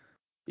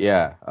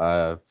Yeah,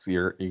 so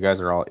you guys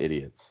are all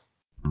idiots.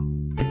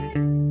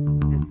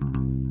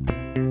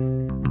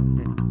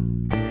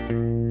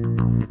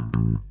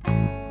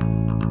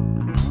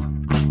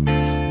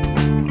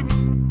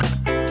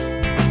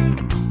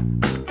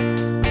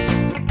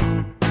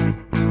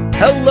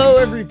 Hello,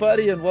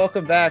 everybody, and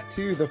welcome back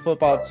to the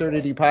Football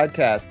Absurdity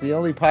Podcast, the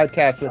only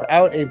podcast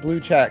without a blue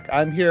check.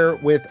 I'm here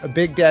with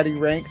Big Daddy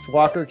Ranks,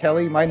 Walker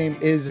Kelly. My name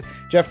is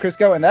Jeff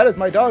Crisco, and that is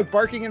my dog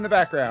barking in the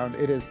background.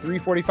 It is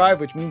 3:45,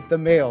 which means the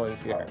mail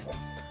is here.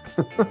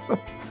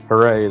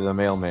 Hooray, the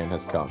mailman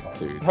has come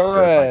to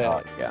Hooray. my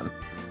dog again.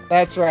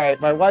 That's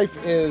right. My wife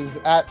is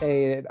at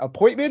an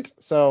appointment,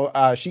 so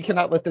she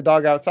cannot let the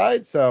dog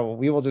outside, so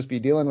we will just be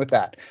dealing with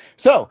that.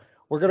 So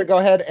we're going to go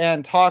ahead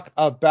and talk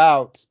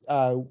about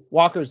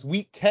Walker's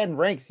Week 10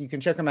 ranks. You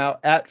can check them out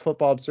at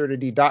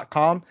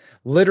footballabsurdity.com.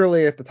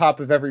 Literally at the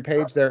top of every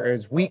page, there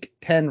is Week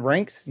 10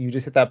 ranks. You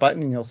just hit that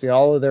button and you'll see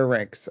all of their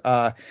ranks.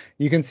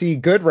 You can see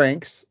good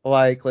ranks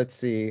like, let's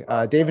see,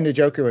 David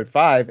Njoku at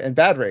 5, and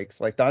bad ranks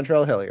like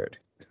Dontrell Hilliard.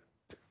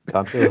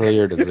 Dontrell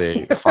Hilliard is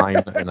a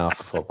fine enough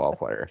football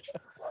player.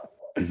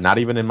 He's not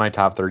even in my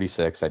top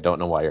 36. I don't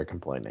know why you're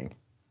complaining.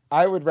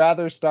 I would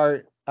rather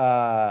start.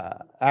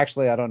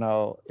 Actually, I don't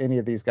know any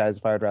of these guys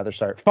if I would rather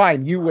start.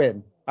 Fine, you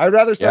win. I'd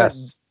rather start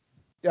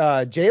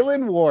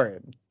Jaylen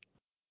Warren.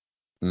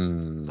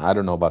 I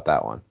don't know about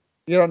that one.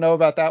 You don't know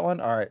about that one?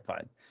 All right,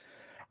 fine.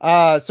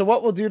 So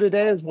what we'll do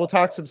today is we'll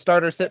talk some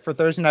starter sit for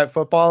Thursday Night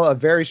Football,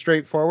 very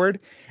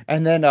straightforward,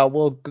 and then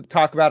we'll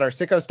talk about our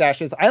sicko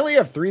stashes. I only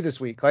have 3 this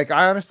week. Like,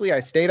 I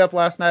stayed up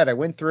last night. I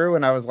went through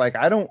and I was like,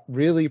 I don't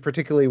really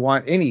particularly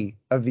want any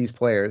of these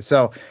players.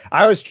 So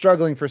I was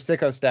struggling for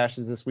sicko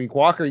stashes this week.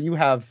 Walker, you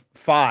have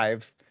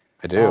 5.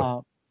 I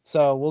do.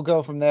 So we'll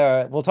go from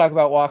there. We'll talk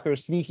about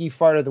Walker's sneaky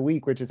fart of the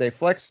week, which is a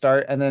flex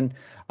start, and then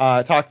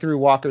talk through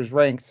Walker's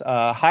ranks.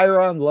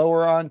 Higher on,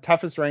 lower on,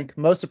 toughest rank,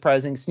 most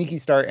surprising, sneaky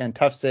start, and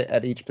tough sit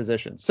at each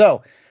position.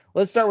 So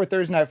let's start with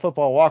Thursday Night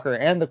Football, Walker,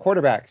 and the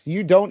quarterbacks.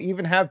 You don't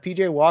even have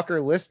PJ Walker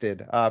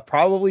listed.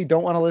 Probably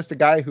don't want to list a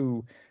guy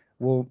who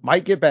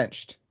might get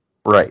benched.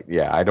 Right,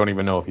 yeah. I don't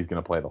even know if he's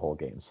going to play the whole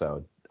game.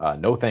 So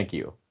no thank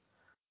you.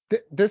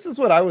 This is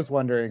what I was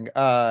wondering.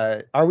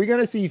 Are we going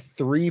to see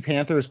 3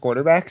 Panthers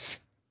quarterbacks?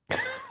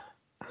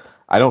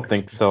 I don't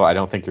think so. I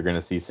don't think you're going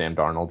to see Sam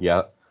Darnold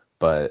yet,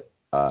 but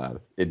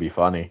it'd be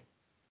funny.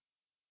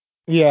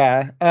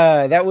 Yeah,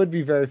 that would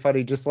be very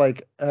funny. Just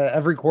like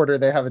every quarter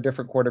they have a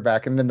different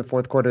quarterback, and in the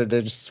fourth quarter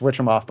they just switch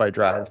them off by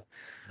drive.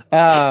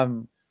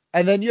 And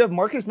then you have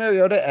Marcus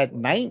Mariota at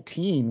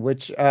 19,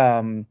 which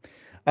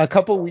a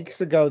couple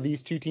weeks ago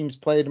these two teams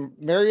played.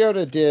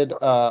 Mariota did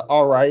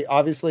all right.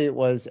 Obviously it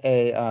was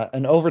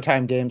an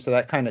overtime game, so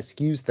that kind of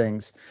skews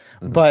things.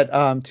 Mm-hmm.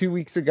 But 2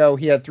 weeks ago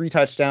he had 3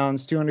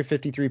 touchdowns,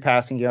 253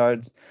 passing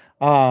yards,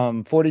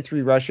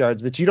 43 rush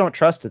yards. But you don't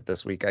trust it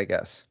this week, I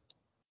guess.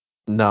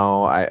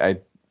 No,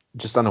 I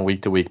just on a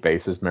week-to-week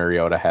basis,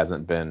 Mariota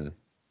hasn't been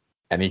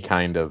any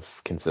kind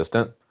of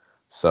consistent.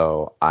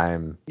 So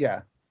I'm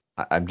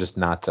just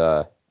not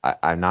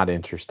I'm not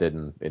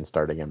interested in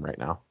starting him right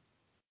now.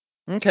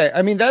 Okay,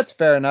 I mean that's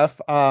fair enough.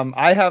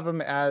 I have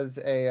him as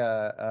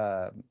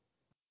I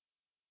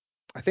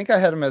think I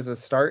had him as a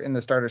start in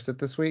the starter sit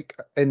this week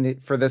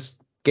for this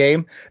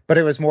game, but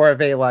it was more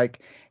of a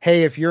like,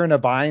 hey, if you're in a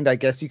bind, I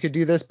guess you could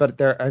do this. But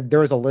there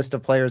was a list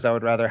of players I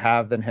would rather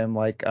have than him,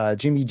 like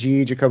Jimmy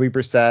G, Jacoby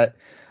Brissett.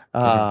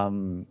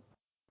 Who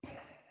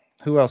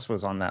else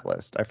was on that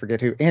list? I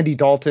forget who. Andy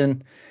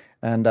Dalton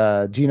and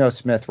Geno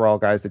Smith were all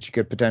guys that you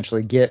could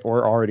potentially get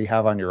or already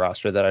have on your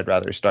roster that I'd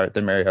rather start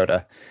than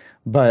Mariota.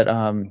 But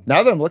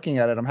now that I'm looking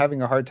at it, I'm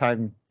having a hard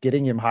time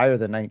getting him higher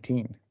than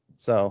 19.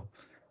 So,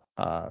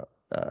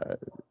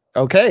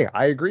 okay,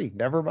 I agree.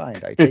 Never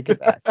mind. I take it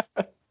back.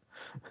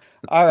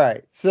 All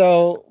right.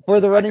 So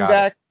for the running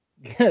back,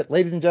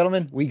 ladies and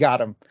gentlemen, we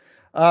got him.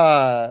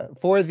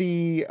 For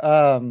the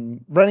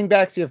running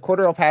backs, you have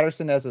Cordarrelle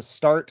Patterson as a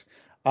start.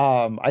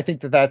 I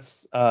think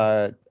that's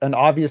an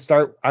obvious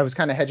start. I was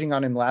kind of hedging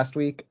on him last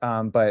week,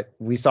 but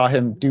we saw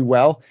him do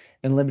well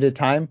in limited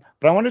time.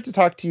 But I wanted to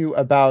talk to you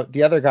about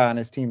the other guy on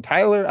his team,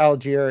 Tyler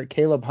Algier,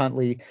 Caleb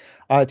Huntley,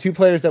 2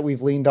 players that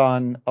we've leaned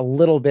on a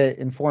little bit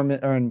in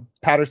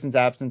Patterson's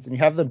absence, and you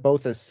have them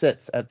both as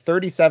sits at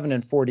 37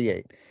 and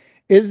 48.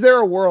 Is there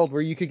a world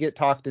where you could get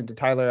talked into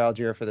Tyler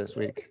Algier for this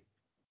week?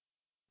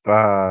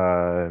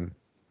 Yeah,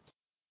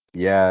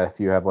 if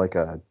you have like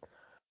a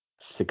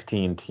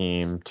 16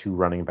 team, 2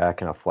 running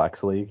back in a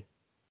flex league.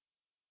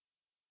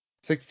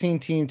 16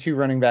 team, 2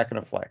 running back in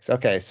a flex.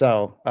 Okay,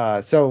 so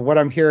what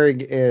I'm hearing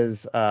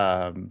is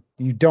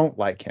you don't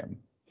like him.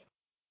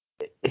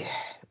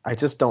 I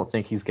just don't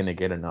think he's going to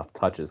get enough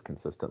touches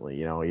consistently.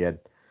 You know, he had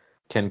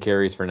 10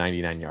 carries for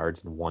 99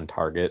 yards and 1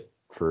 target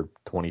for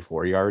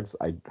 24 yards.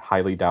 I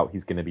highly doubt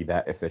he's going to be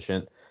that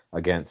efficient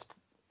against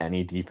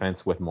any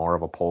defense with more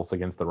of a pulse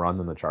against the run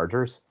than the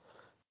Chargers.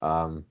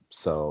 And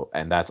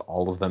that's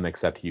all of them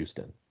except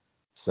Houston.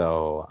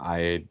 So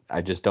I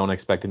just don't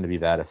expect him to be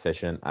that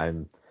efficient.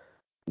 I'm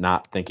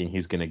not thinking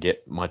he's going to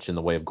get much in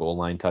the way of goal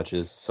line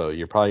touches. So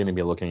you're probably going to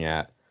be looking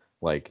at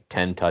like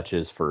 10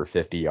 touches for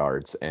 50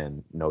 yards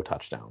and no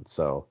touchdowns.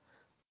 So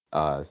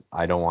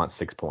I don't want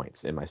 6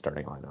 points in my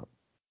starting lineup.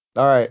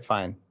 All right,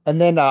 fine. And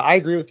then I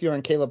agree with you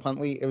on Caleb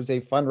Huntley. It was a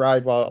fun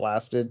ride while it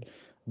lasted,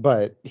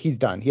 but he's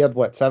done. He had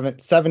what,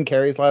 seven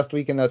carries last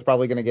week, and that's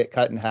probably going to get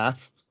cut in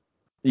half.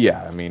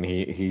 Yeah, I mean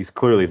he's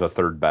clearly the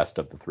third best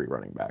of the 3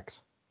 running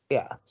backs.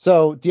 Yeah.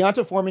 So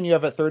Deonta Foreman, you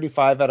have at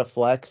 35 at a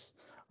flex.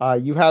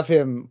 You have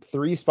him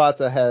 3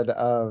 spots ahead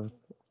of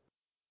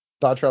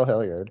Dontrell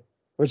Hilliard,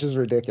 which is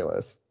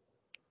ridiculous.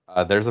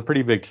 There's a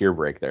pretty big tier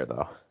break there,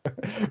 though.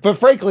 But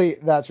frankly,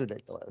 that's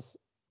ridiculous.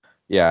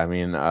 Yeah, I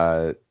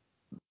mean,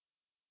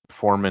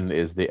 Foreman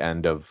is the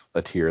end of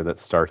a tier that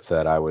starts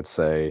at, I would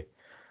say,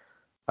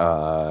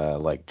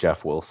 like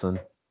Jeff Wilson.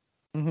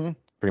 Mm-hmm.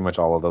 Pretty much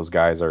all of those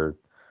guys are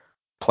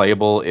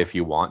playable if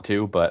you want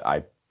to, but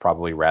I'd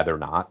probably rather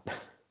not.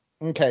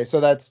 Okay, so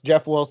that's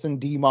Jeff Wilson,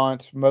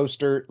 Demont,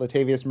 Mostert,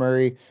 Latavius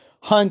Murray,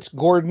 Hunt,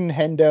 Gordon,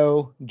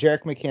 Hendo,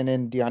 Jerick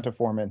McKinnon, Deonta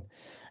Foreman.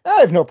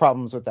 I have no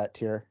problems with that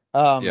tier.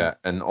 Yeah,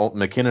 and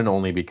McKinnon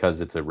only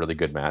because it's a really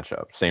good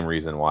matchup. Same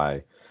reason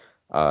why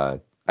I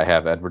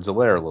have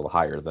Edwards-Helaire a little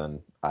higher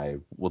than I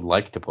would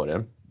like to put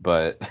him,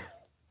 but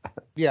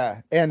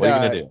yeah, and what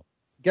are you gonna do?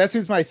 guess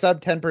who's my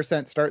sub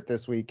 10% start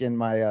this week in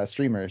my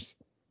streamers?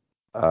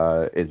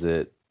 Is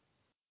it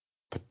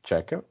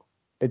Pacheco?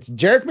 It's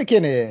Jerick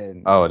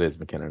McKinnon. Oh, it is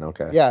McKinnon.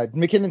 Okay. Yeah,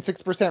 McKinnon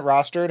 6%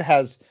 rostered,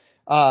 has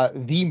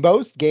the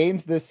most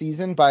games this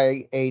season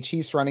by a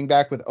Chiefs running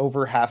back with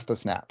over half the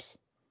snaps.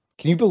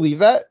 Can you believe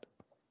that?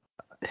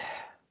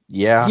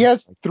 Yeah. He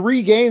has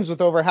 3 games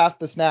with over half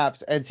the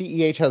snaps, and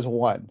CEH has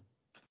 1.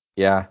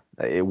 Yeah.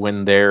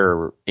 When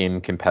they're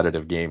in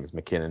competitive games,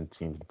 McKinnon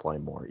seems to play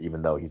more,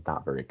 even though he's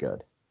not very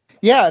good.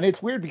 Yeah, and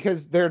it's weird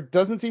because there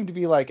doesn't seem to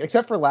be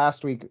except for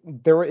last week,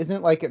 there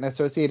isn't an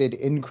associated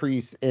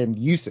increase in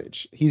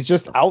usage. He's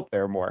just out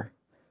there more.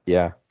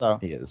 Yeah, so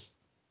he is.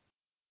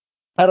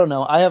 I don't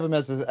know. I have him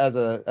as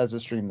a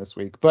stream this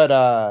week, but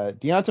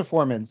Deonta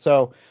Foreman.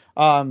 So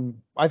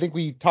I think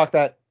we talked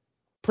that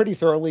pretty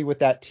thoroughly with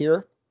that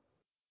tier.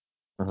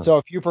 Uh-huh. So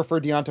if you prefer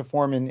Deonta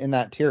Foreman in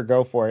that tier,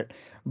 go for it.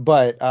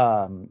 But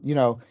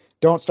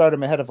don't start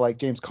him ahead of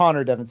James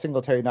Conner, Devin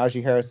Singletary,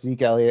 Najee Harris,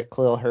 Zeke Elliott,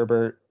 Khalil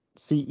Herbert,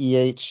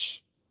 CEH.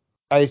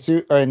 I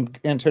assume, and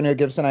Antonio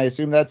Gibson. I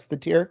assume that's the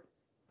tier.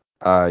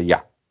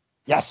 Yeah.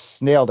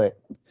 Yes, nailed it.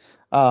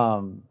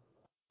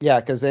 Yeah,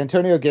 because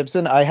Antonio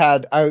Gibson,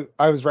 I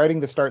was writing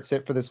the start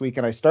sit for this week,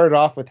 and I started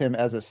off with him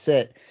as a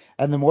sit,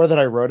 and the more that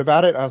I wrote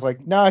about it, I was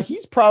like, nah,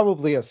 he's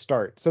probably a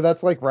start. So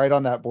that's right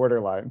on that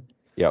borderline.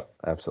 Yep,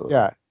 absolutely.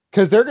 Yeah,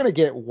 because they're gonna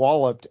get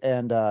walloped,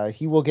 and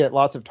he will get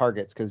lots of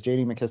targets because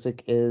J.D.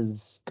 McKissic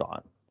is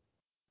gone.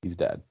 He's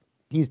dead.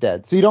 He's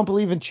dead. So you don't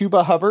believe in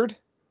Chuba Hubbard?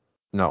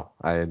 No,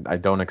 I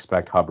don't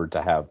expect Hubbard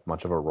to have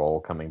much of a role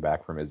coming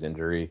back from his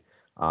injury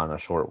on a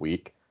short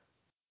week.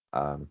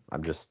 I'm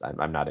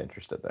not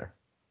interested there.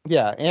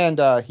 Yeah,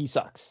 and he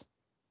sucks.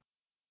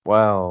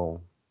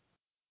 Well,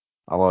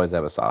 I'll always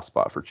have a soft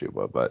spot for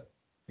Chuba, but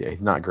yeah,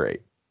 he's not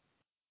great.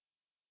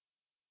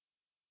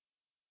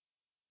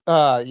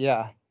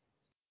 Yeah.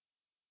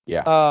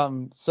 Yeah.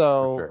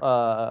 So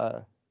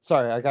sure.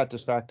 Sorry, I got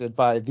distracted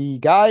by the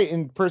guy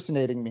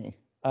impersonating me.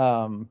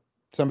 Somebody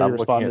Stop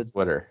responded. looking at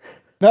Twitter.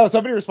 No,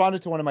 somebody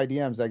responded to one of my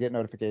DMs. I get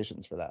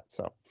notifications for that.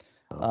 So,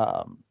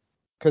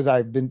 because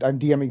I'm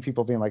DMing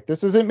people being like,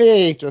 "This isn't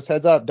me. Just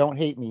heads up, don't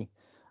hate me."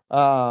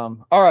 All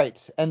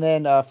right, and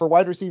then for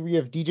wide receiver, you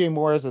have DJ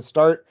Moore as a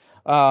start.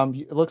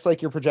 It looks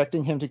like you're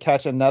projecting him to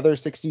catch another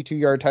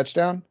 62-yard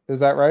touchdown. Is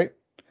that right?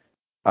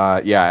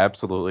 Yeah,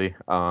 absolutely.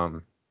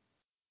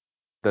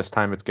 This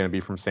time it's going to be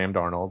from Sam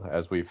Darnold,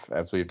 as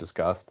we've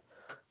discussed.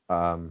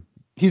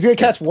 He's going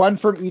to catch one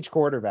from each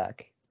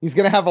quarterback. He's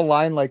going to have a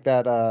line like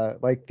that,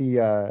 like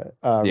the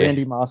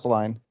Randy Moss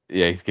line.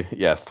 Yeah, he's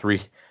gonna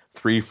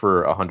three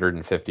for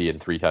 150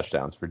 and 3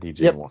 touchdowns for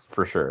DJ Moore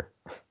for sure.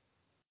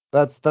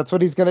 That's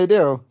what he's going to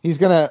do. He's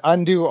going to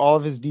undo all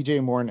of his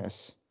DJ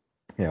Moore-ness.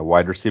 Yeah,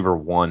 wide receiver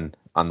 1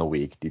 on the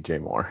week,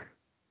 DJ Moore.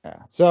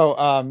 Yeah. So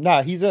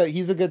he's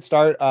a good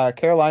start.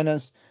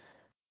 Carolina's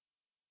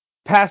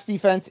pass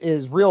defense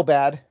is real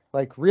bad,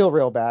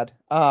 real bad.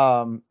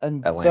 And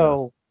Atlanta's.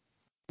 So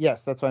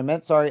yes, that's what I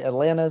meant. Sorry,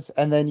 Atlanta's.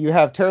 And then you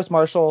have Terrace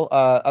Marshall,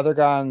 other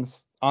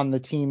guys on the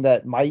team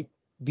that might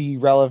be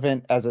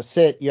relevant as a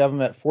sit. You have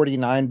him at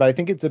 49, but I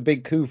think it's a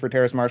big coup for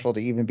Terrace Marshall to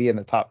even be in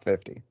the top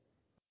 50.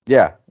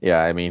 Yeah.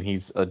 I mean,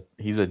 he's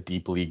a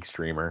deep league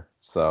streamer,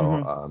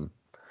 so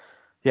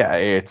yeah,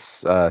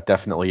 it's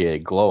definitely a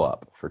glow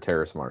up for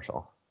Terrace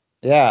Marshall.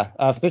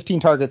 Yeah, 15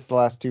 targets the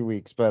last 2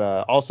 weeks, but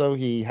also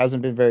he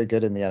hasn't been very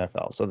good in the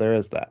NFL, so there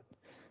is that.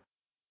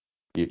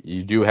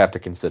 You do have to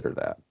consider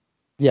that.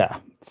 Yeah.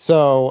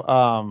 So,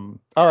 all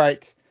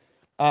right.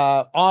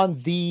 On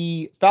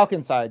the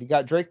Falcon side, you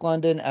got Drake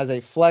London as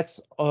a flex,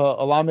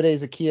 Olamide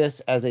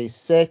Zaccheaus as a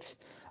sit.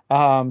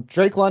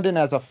 Drake London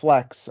as a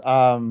flex.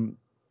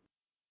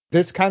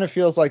 This kind of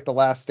feels like the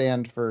last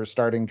stand for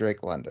starting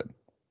Drake London.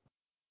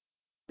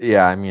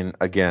 Yeah, I mean,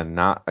 again,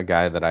 not a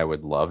guy that I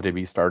would love to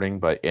be starting,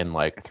 but in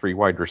 3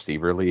 wide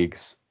receiver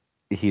leagues,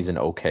 he's an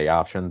okay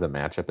option. The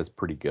matchup is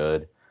pretty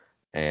good,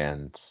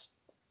 and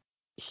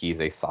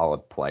he's a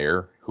solid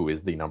player who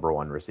is the number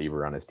one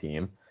receiver on his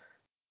team.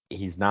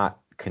 He's not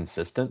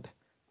consistent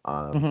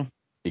Mm-hmm.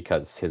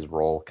 because his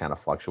role kind of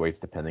fluctuates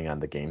depending on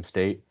the game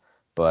state,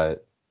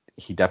 but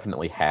he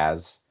definitely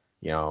has,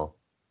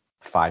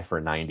 5 for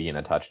 90 and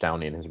a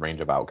touchdown in his range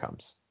of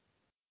outcomes.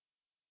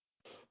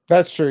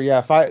 That's true.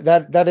 Yeah,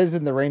 that is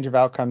in the range of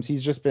outcomes.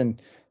 He's just been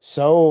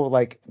so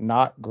like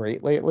not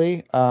great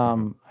lately.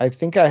 I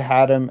think I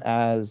had him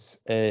as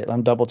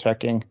I'm double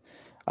checking.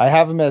 I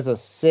have him as a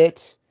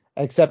sit,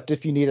 except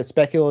if you need a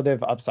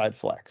speculative upside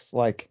flex.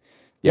 Like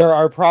Yep. there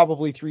are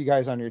probably 3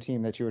 guys on your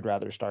team that you would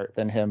rather start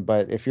than him,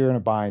 but if you're in a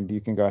bind,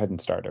 you can go ahead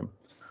and start him.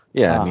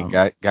 Yeah, I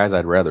mean, guys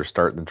I'd rather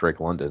start than Drake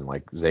London,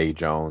 like Zay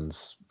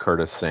Jones,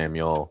 Curtis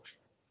Samuel,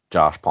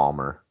 Josh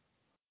Palmer.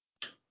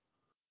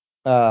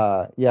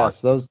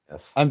 Yes, those.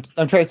 Smith. I'm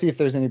trying to see if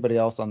there's anybody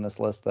else on this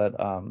list that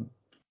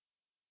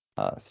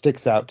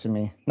sticks out to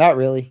me. Not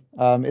really.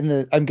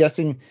 I'm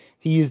guessing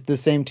he's the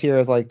same tier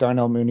as like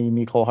Darnell Mooney,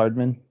 Mecole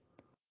Hardman.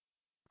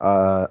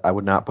 I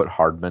would not put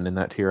Hardman in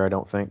that tier, I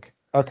don't think.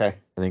 Okay.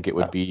 I think it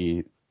would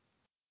be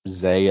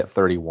Zay at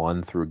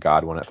 31 through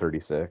Godwin at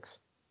 36.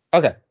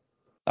 Okay.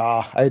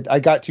 I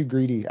got too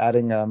greedy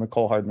adding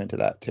Mecole Hardman to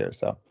that tier.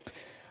 So,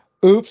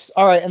 oops.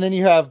 All right, and then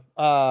you have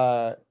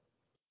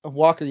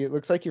Walker. It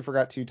looks like you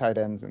forgot 2 tight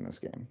ends in this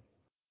game.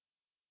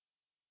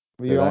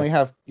 You only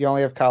have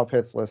Kyle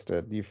Pitts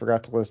listed. You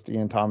forgot to list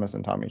Ian Thomas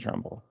and Tommy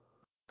Tremble.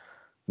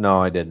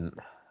 No, I didn't.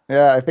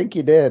 Yeah, I think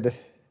you did.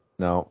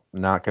 No,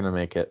 not gonna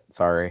make it.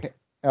 Sorry.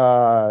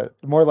 More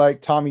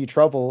like Tommy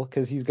Trouble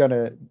because he's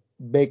gonna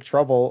make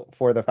trouble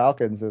for the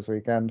Falcons this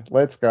weekend.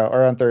 Let's go,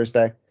 or on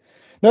Thursday.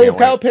 No, you have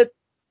Kyle Pitts.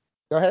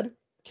 Go ahead.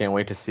 Can't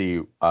wait to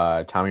see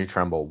Tommy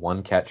Tremble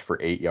 1 catch for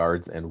 8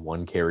 yards and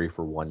 1 carry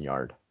for 1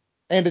 yard.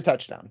 And a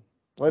touchdown.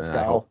 Let's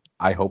go.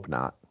 I hope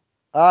not.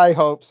 I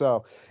hope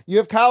so. You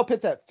have Kyle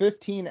Pitts at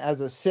 15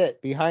 as a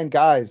sit behind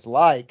guys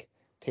like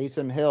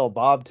Taysom Hill,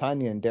 Bob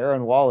Tunyon,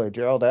 Darren Waller,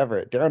 Gerald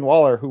Everett. Darren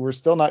Waller, who we're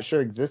still not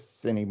sure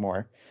exists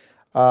anymore.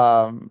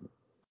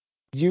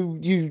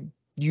 You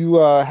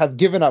have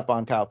given up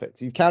on Kyle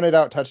Pitts. You've counted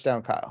out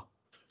touchdown Kyle.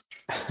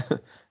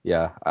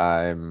 Yeah,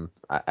 I'm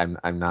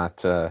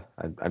not.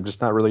 I'm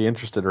just not really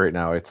interested right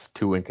now. It's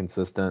too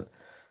inconsistent.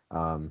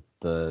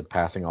 The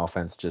passing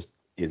offense just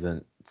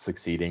isn't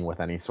succeeding with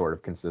any sort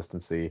of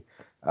consistency,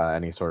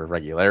 any sort of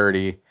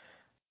regularity.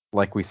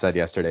 Like we said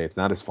yesterday, it's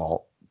not his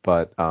fault,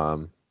 but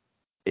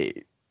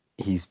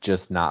he's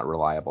just not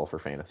reliable for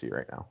fantasy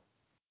right now.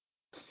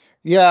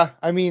 Yeah,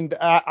 I mean,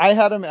 I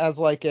had him as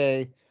like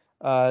a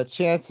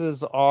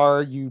chances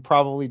are you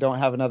probably don't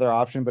have another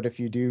option, but if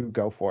you do,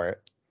 go for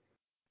it.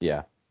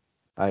 Yeah,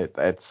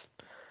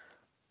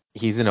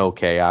 he's an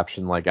okay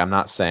option. Like, I'm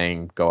not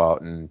saying go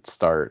out and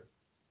start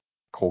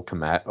Cole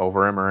Kmet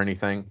over him or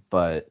anything,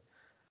 but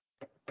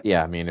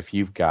yeah, I mean, if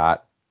you've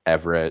got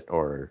Everett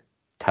or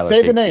Tyler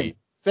Say the name.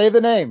 Say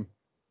the name.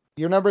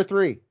 You're number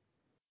 3.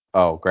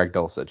 Oh, Greg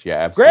Dulcich. Yeah,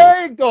 absolutely.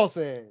 Greg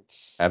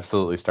Dulcich.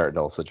 Absolutely start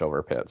Dulcich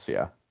over Pitts.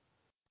 Yeah.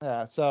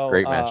 Yeah. So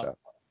great matchup.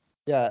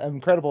 Yeah,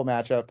 incredible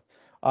matchup.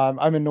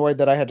 I'm annoyed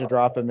that I had to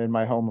drop him in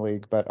my home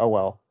league, but oh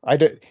well. I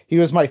did. He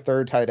was my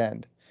 3rd tight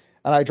end,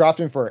 and I dropped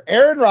him for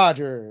Aaron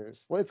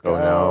Rodgers. Let's go. Oh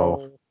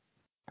no.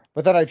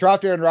 But then I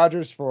dropped Aaron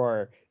Rodgers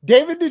for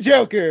David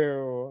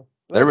Njoku.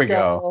 There we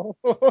go.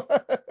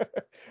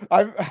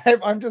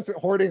 I'm just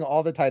hoarding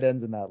all the tight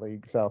ends in that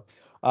league, so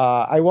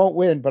I won't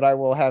win, but I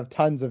will have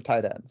tons of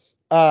tight ends.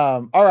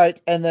 All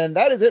right, and then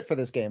that is it for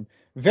this game.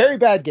 Very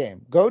bad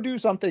game. Go do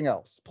something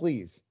else,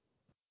 please.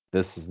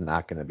 This is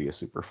not going to be a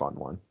super fun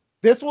one.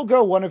 This will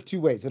go one of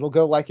 2 ways. It'll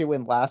go like it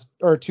went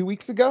 2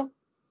 weeks ago,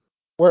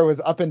 where it was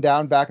up and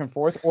down, back and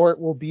forth, or it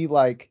will be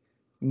like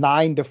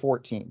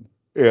 9-14.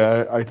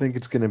 Yeah, I think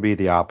it's going to be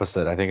the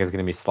opposite. I think it's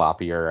going to be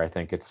sloppier. I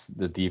think it's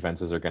the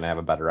defenses are going to have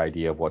a better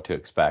idea of what to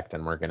expect,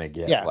 and we're going to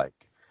get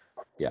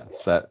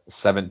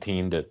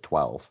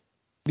 17-12.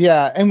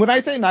 Yeah, and when I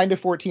say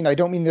 9-14, I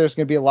don't mean there's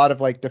going to be a lot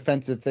of like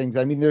defensive things.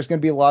 I mean there's going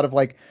to be a lot of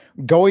like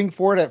going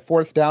for it at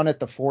 4th down at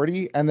the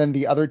 40, and then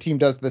the other team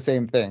does the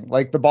same thing.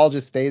 Like the ball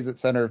just stays at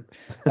center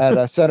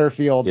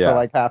field for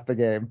like half the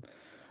game.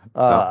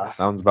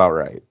 Sounds about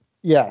right.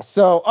 Yeah.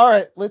 So all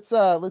right,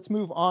 let's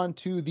move on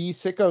to the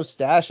sicko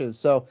stashes.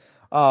 So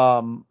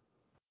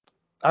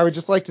I would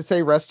just like to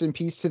say rest in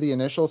peace to the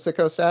initial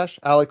sicko stash,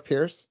 Alec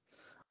Pierce.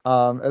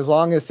 As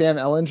long as Sam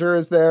Ellinger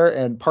is there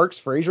and Parks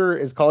Frazier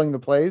is calling the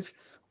plays,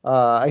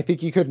 I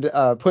think you could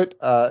put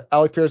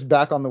Alec Pierce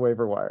back on the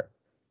waiver wire.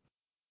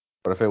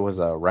 What if it was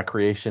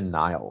Recreation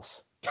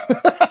Niles?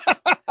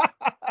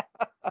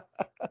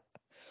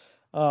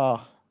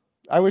 Oh,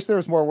 I wish there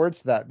was more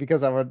words to that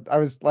because I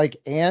was like,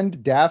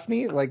 and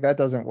Daphne, like that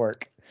doesn't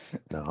work.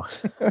 No.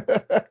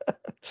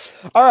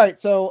 All right,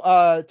 so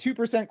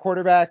 2%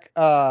 quarterback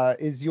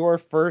is your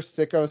first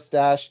sicko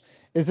stash.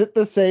 Is it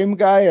the same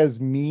guy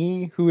as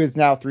me who is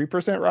now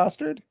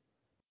 3%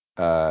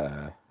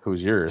 rostered?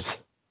 Who's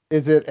yours?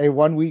 Is it a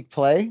 1 week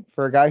play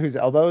for a guy whose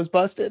elbow is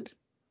busted?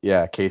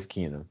 Yeah, Case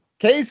Keenum.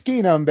 Case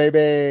Keenum,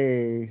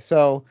 baby.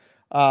 So,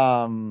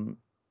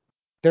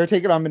 they're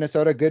taking on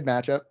Minnesota. Good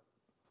matchup.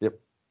 Yep.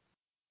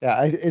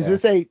 Yeah. Is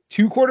this a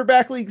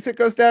 2-quarterback league,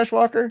 Sicko Stash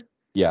Walker?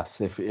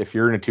 Yes. If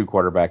you're in a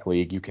 2-quarterback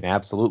league, you can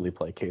absolutely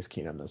play Case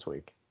Keenum this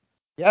week.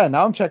 Yeah.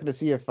 Now I'm checking to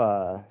see if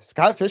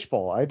Scott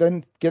Fishbowl. I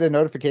didn't get a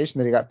notification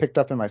that he got picked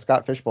up in my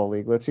Scott Fishbowl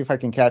league. Let's see if I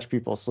can catch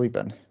people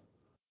sleeping.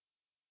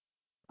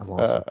 I'm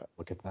also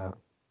look at that.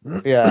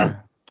 Yeah.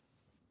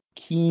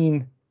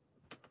 Keen.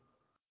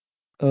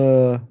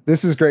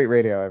 This is great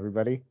radio,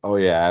 everybody. Oh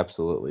yeah,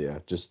 absolutely. Yeah,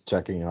 just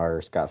checking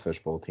our Scott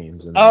Fishbowl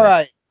teams. All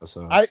right.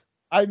 So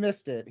I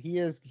missed it. He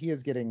is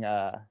getting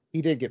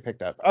he did get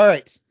picked up. All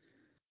right.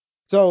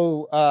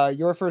 So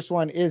your first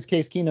one is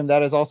Case Keenum.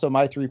 That is also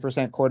my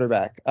 3%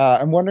 quarterback.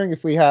 I'm wondering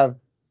if we have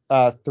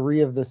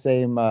 3 of the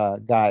same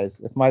guys.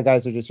 If my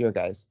guys are just your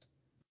guys.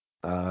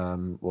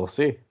 we'll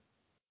see.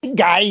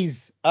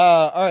 Guys.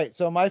 All right.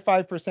 So my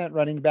 5%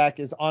 running back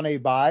is on a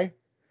bye.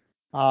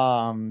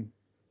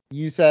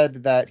 You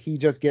said that he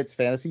just gets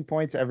fantasy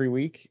points every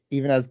week,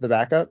 even as the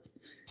backup.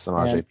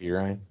 Samaje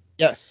Perine.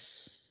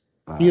 Yes.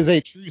 He is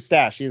a true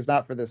stash. He is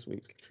not for this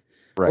week.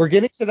 Right. We're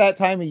getting to that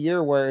time of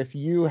year where if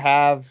you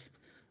have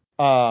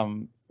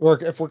or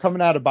if we're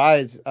coming out of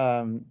buys,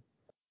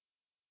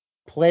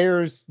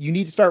 players, you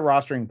need to start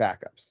rostering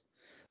backups.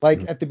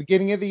 Like at the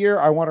beginning of the year,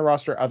 I want to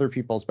roster other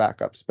people's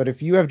backups. But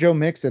if you have Joe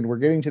Mixon, we're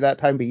getting to that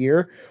time of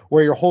year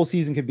where your whole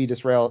season could be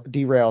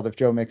derailed if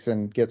Joe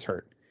Mixon gets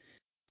hurt.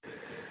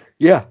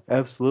 Yeah,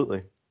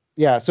 absolutely.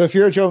 Yeah, so if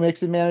you're a Joe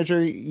Mixon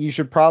manager, you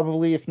should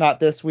probably, if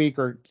not this week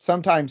or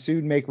sometime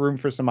soon, make room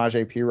for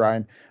Samaje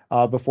Perine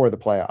before the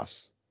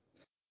playoffs.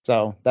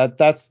 So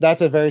that's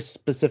a very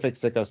specific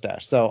Sicko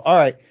Stash. So all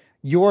right,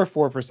 your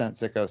 4%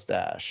 Sicko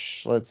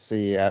Stash. Let's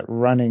see at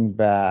running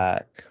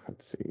back.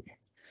 Let's see,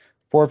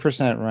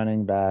 4%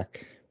 running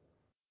back.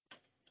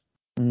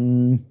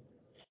 No,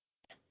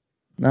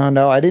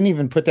 I didn't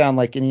even put down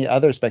like any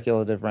other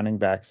speculative running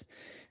backs.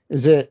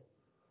 Is it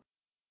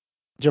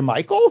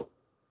JaMychal?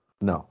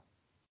 No.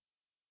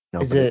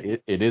 Is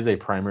it is a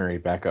primary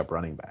backup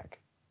running back.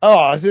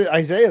 Oh, is it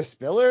Isaiah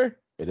Spiller?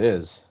 It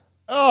is.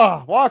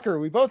 Oh, Walker,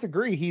 we both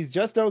agree he's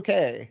just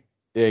okay.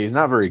 Yeah, he's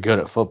not very good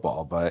at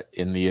football, but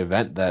in the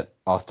event that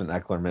Austin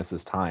Eckler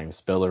misses time,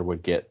 Spiller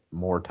would get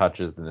more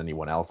touches than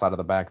anyone else out of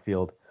the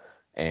backfield,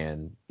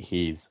 and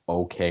he's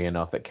okay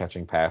enough at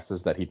catching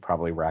passes that he'd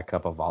probably rack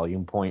up a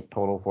volume point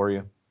total for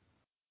you.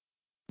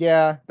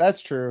 Yeah,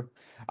 that's true.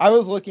 I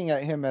was looking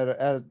at him at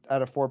a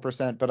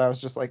 4%, but I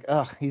was just like,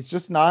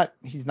 he's not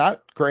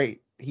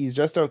great. He's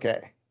just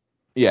okay.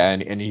 Yeah,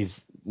 and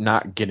he's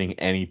not getting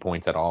any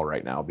points at all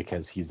right now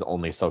because he's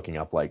only soaking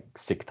up like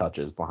 6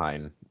 touches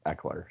behind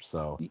Eckler,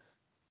 so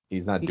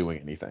he's not doing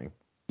anything.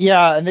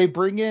 Yeah, and they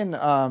bring in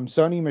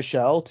Sony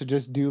Michel to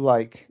just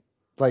do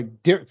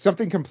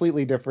something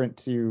completely different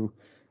to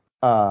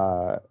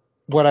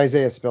what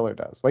Isaiah Spiller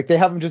does. Like they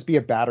have him just be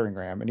a battering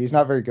ram, and he's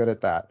not very good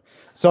at that.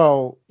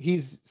 So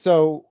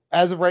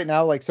as of right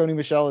now, like Sony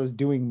Michel is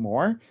doing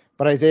more,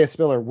 but Isaiah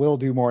Spiller will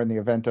do more in the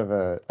event of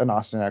an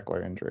Austin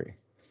Eckler injury.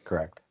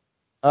 Correct.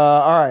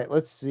 All right,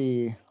 let's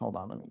see. Hold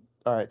on,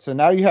 all right, so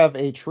now you have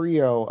a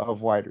trio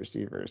of wide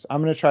receivers.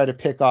 I'm gonna try to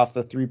pick off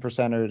the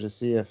 3%er to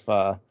see if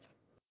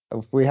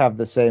we have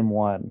the same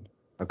one.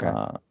 Okay.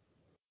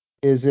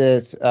 Is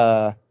it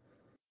a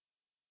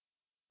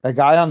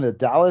guy on the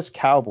Dallas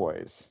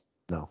Cowboys?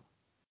 No.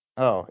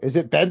 Oh, is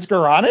it Ben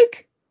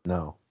Skowronek?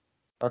 No.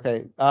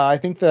 Okay, I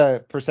think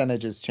the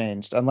percentage has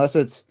changed, unless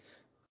it's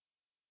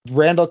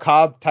Randall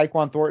Cobb,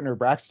 Tyquan Thornton, or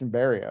Braxton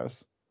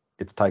Berrios.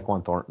 It's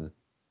Tyquan Thornton.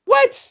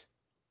 What?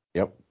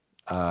 Yep.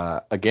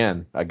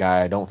 Again, a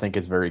guy I don't think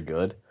is very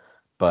good,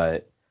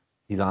 but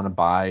he's on a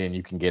bye and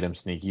you can get him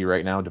sneaky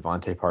right now.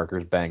 Devontae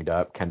Parker's banged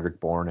up.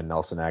 Kendrick Bourne and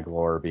Nelson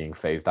Agholor are being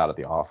phased out of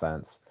the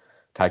offense.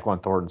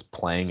 Tyquan Thornton's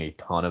playing a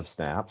ton of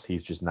snaps.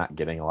 He's just not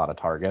getting a lot of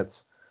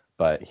targets,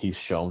 but he's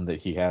shown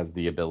that he has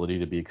the ability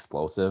to be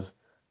explosive.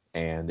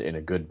 And in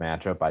a good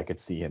matchup, I could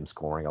see him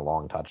scoring a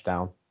long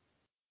touchdown.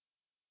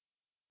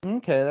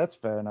 Okay, that's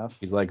fair enough.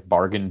 He's like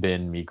bargain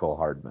bin Mecole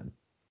Hardman.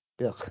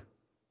 Ugh.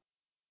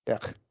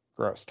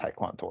 Gross,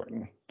 Tyquan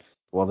Thornton.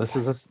 Well, it's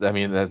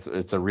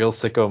a real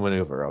sicko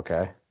maneuver,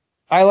 okay?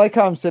 I like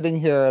how I'm sitting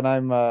here and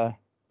I'm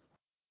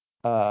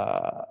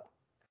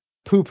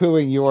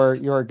poo-pooing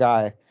your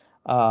guy.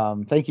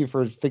 Thank you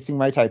for fixing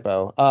my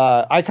typo.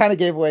 I kind of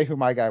gave away who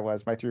my guy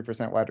was, my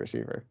 3% wide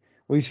receiver.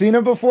 We've seen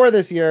him before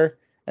this year,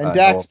 and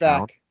Dak's back.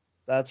 Brown.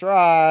 That's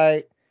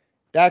right.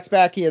 Dak's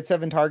back. He had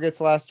 7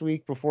 targets last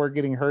week before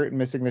getting hurt and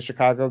missing the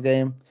Chicago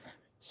game.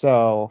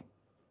 So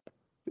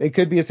it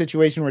could be a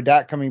situation where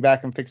Dak coming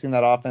back and fixing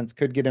that offense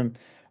could get him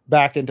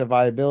back into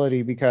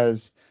viability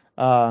because,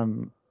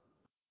 again,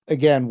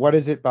 what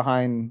is it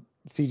behind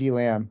CeeDee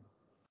Lamb?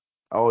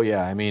 Oh,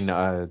 yeah. I mean,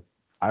 I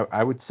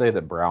would say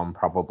that Brown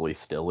probably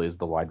still is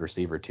the wide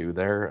receiver, too,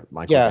 there.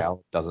 Michael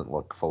Gallup doesn't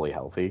look fully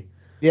healthy.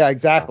 Yeah,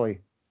 exactly.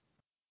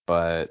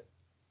 But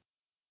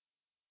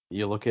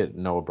you look at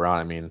Noah Brown,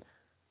 I mean,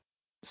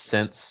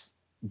 since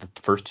the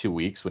first 2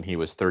 weeks when he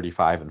was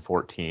 35 and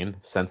 14.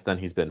 Since then,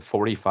 he's been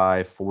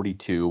 45,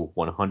 42,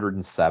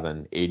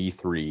 107,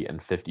 83,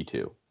 and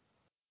 52.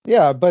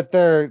 Yeah, but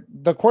the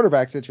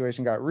quarterback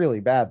situation got really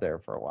bad there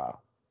for a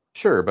while.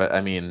 Sure, but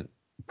I mean,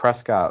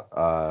 Prescott,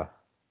 let's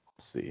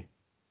see.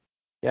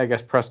 Yeah, I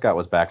guess Prescott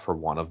was back for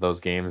one of those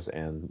games,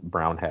 and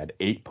Brown had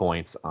 8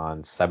 points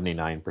on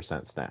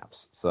 79%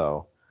 snaps.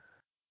 So,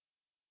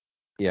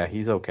 yeah,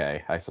 he's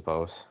okay, I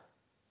suppose.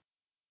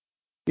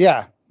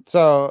 Yeah.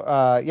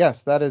 So,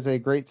 yes, that is a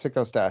great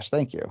sicko stash.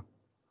 Thank you.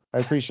 I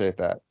appreciate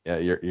that. Yeah,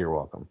 you're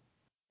welcome.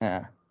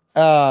 Yeah.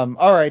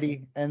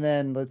 Alrighty. And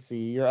then let's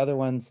see your other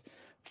ones.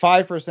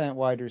 5%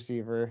 wide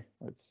receiver.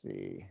 Let's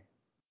see.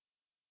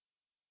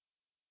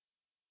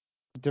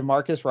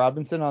 Demarcus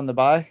Robinson on the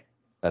bye.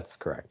 That's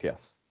correct.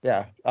 Yes.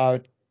 Yeah.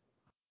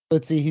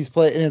 Let's see. He's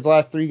played in his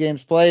last 3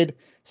 games played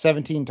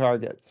 17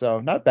 targets. So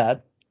not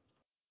bad.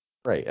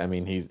 Right. I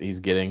mean, he's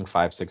getting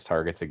 5-6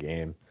 targets a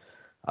game.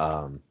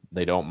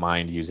 They don't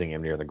mind using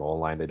him near the goal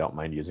line. They don't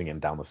mind using him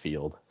down the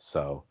field.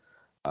 So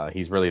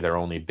he's really their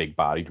only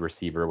big-bodied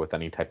receiver with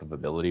any type of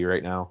ability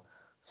right now.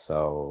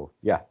 So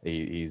yeah,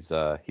 he's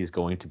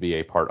going to be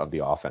a part of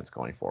the offense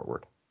going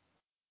forward.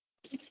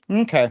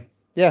 Okay.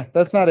 Yeah,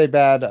 that's not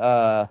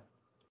a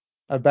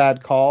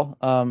bad call,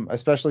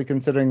 especially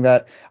considering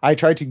that I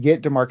tried to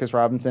get Demarcus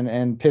Robinson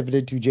and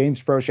pivoted to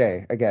James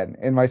Prochet again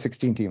in my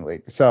 16-team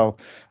league. So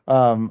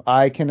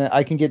I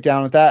can get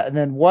down with that. And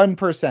then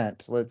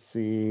 1%. Let's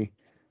see.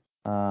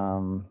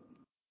 1%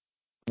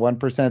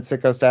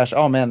 sicko stash.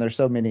 Oh man, there's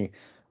so many.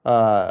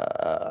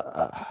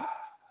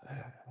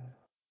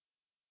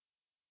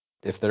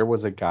 If there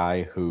was a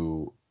guy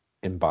who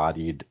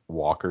embodied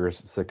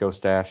Walker's sicko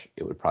stash,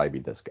 it would probably be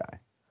this guy.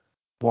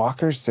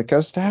 Walker's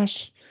sicko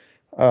stash.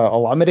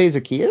 Olamide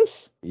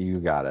Zaccheaus. You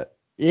got it.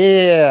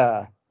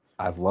 Yeah.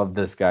 I've loved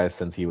this guy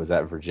since he was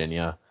at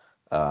Virginia.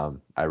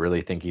 I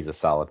really think he's a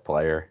solid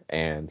player,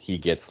 and he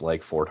gets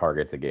like 4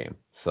 targets a game.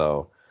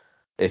 So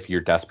if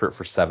you're desperate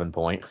for 7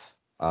 points,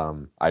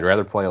 I'd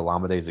rather play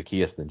Olamide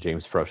Zaccheaus than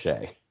James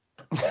Prochet,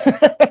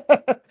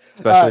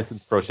 especially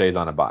since Prochet's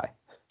on a bye.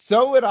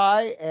 So would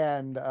I,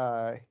 and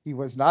he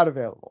was not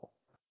available.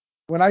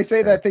 When I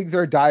say that things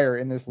are dire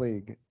in this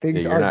league,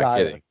 things are dire. You're not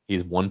kidding.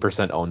 He's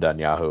 1% owned on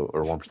Yahoo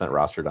or 1%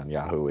 rostered on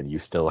Yahoo, and you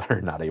still are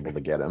not able to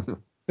get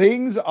him.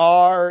 Things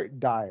are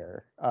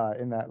dire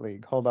in that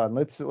league. Hold on.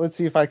 Let's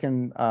see if I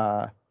can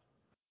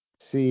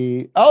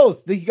see. Oh,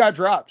 he got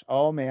dropped.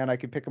 Oh man, I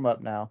can pick him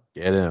up now.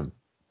 Get him.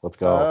 Let's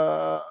go.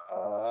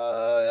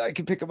 I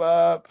can pick him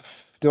up.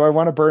 Do I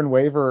want to burn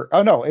waiver?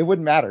 Oh no, it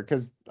wouldn't matter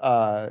because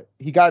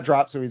he got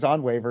dropped, so he's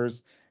on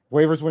waivers.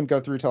 Waivers wouldn't go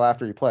through till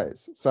after he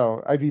plays,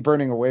 so I'd be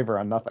burning a waiver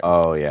on nothing.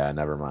 Oh yeah,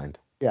 never mind.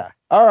 Yeah.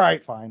 All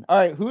right, fine. All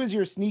right, who is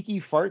your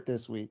sneaky fart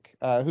this week?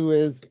 Who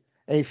is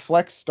a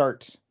flex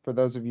start for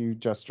those of you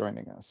just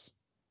joining us?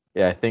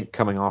 Yeah, I think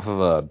coming off of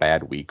a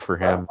bad week for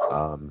him,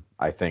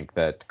 I think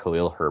that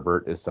Khalil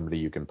Herbert is somebody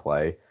you can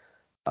play.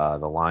 The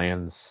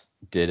Lions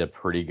did a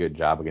pretty good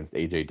job against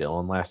A.J.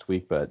 Dillon last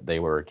week, but they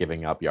were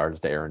giving up yards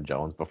to Aaron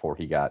Jones before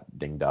he got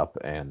dinged up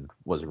and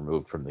was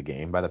removed from the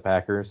game by the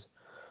Packers.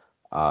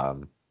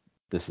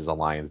 This is a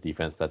Lions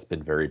defense that's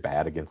been very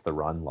bad against the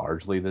run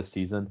largely this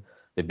season.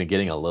 They've been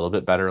getting a little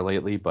bit better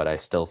lately, but I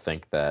still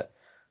think that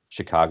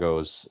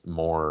Chicago's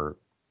more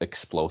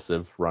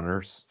explosive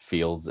runners,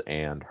 Fields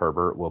and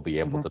Herbert, will be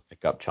able to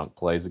pick up chunk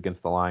plays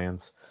against the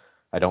Lions.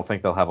 I don't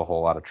think they'll have a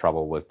whole lot of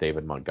trouble with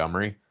David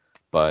Montgomery,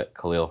 but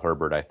Khalil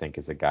Herbert, I think,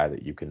 is a guy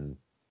that you can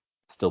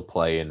still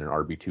play in an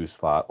RB2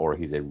 slot, or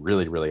he's a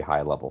really, really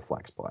high-level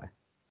flex play.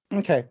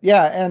 Okay,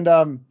 yeah,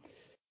 and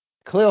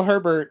Khalil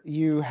Herbert,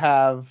 you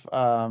have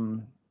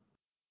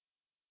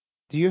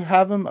do you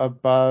have him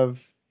above?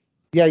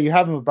 Yeah, you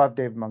have him above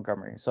David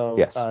Montgomery. So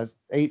yes.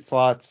 8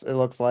 slots, it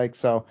looks like.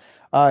 So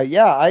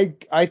yeah,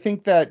 I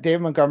think that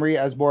David Montgomery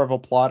as more of a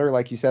plotter,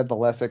 like you said, the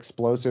less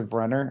explosive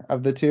runner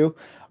of the two.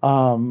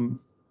 The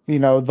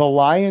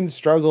Lions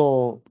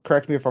struggle,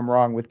 correct me if I'm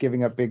wrong, with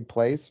giving up big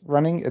plays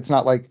running. It's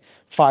not like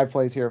 5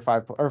 plays here,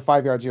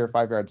 5 yards here,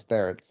 5 yards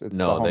there. It's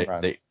no, the home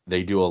runs.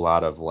 They do a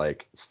lot of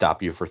like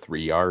stop you for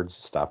 3 yards,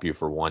 stop you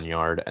for 1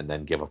 yard, and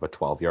then give up a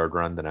 12-yard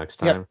run the next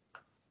time. Yep.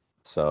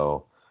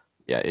 So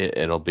yeah,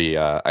 it'll be.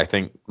 I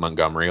think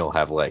Montgomery will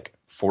have like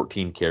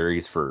 14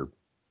 carries for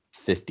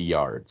 50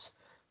 yards,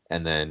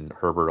 and then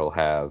Herbert will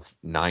have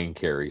 9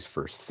 carries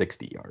for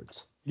 60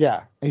 yards.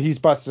 Yeah, he's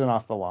busting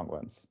off the long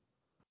ones.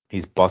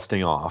 He's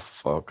busting off,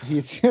 folks.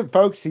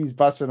 He's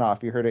busting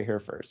off. You heard it here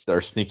first.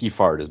 Our sneaky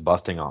fart is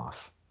busting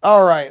off.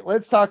 All right,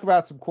 let's talk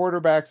about some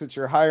quarterbacks that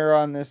you're higher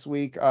on this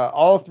week.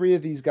 All 3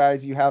 of these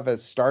guys you have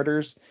as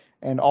starters,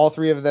 and all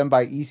 3 of them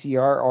by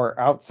ECR are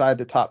outside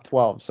the top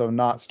 12, so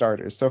not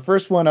starters. So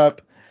first one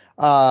up,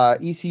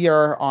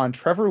 ECR on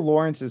Trevor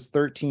Lawrence is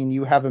 13.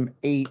 You have him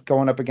 8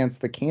 going up against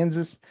the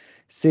Kansas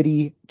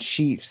City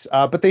Chiefs.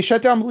 But they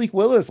shut down Malik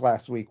Willis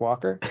last week,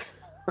 Walker.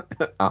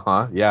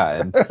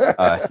 Yeah, and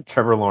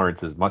Trevor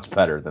Lawrence is much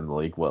better than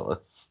Malik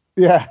Willis.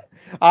 Yeah,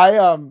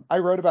 I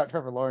wrote about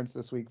Trevor Lawrence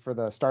this week for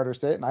the starter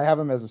sit, and I have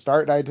him as a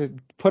start. And I had to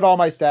put all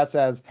my stats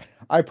as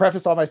I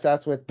preface all my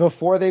stats with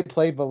before they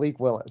played Malik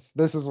Willis.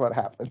 This is what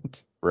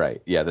happened.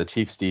 Right. Yeah, the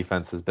Chiefs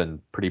defense has been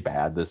pretty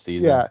bad this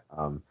season. Yeah,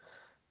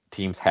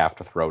 Teams have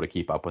to throw to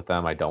keep up with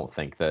them. I don't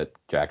think that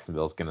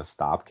Jacksonville's going to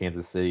stop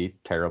Kansas City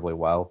terribly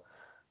well.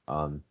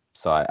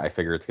 So I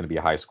figure it's going to be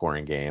a high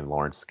scoring game.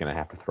 Lawrence is going to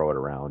have to throw it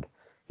around.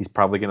 He's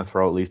probably going to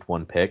throw at least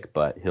one pick,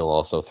 but he'll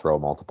also throw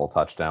multiple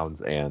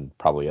touchdowns and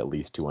probably at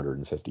least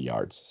 250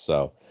 yards.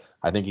 So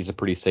I think he's a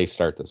pretty safe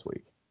start this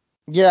week.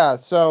 yeah.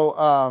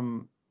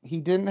 So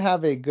he didn't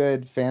have a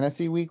good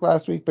fantasy week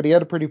last week, but he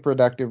had a pretty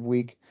productive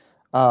week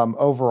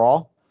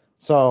overall.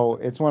 So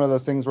it's one of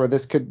those things where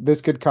this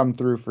could come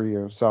through for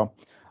you. So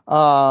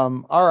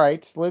all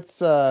right, let's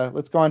go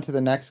on to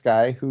the next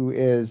guy who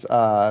is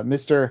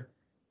Mr.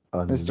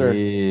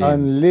 Unlimited.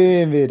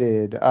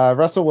 Unlimited.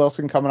 Russell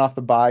Wilson coming off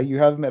the bye. You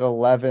have him at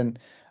 11.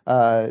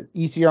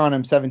 ECR on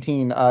him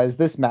 17. Is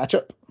this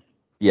matchup?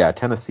 Yeah,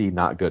 Tennessee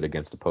not good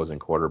against opposing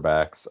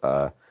quarterbacks.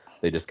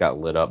 They just got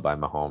lit up by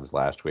Mahomes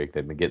last week.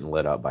 They've been getting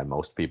lit up by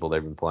most people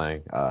they've been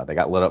playing. They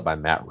got lit up by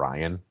Matt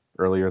Ryan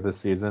earlier this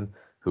season,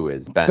 who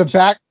is The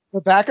benched.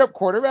 backup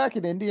quarterback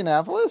in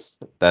Indianapolis?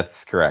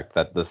 That's correct.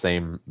 That the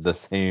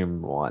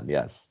same one,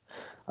 yes.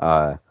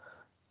 Uh,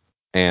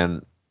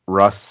 and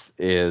Russ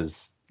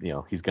is,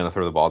 he's going to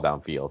throw the ball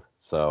downfield.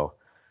 So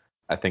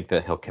I think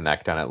that he'll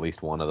connect on at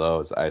least one of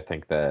those. I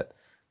think that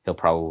he'll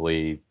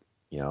probably,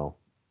 you know,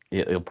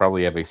 he'll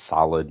probably have a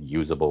solid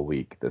usable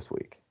week this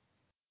week.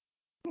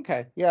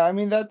 Okay. Yeah, I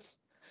mean that's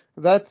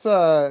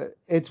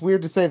it's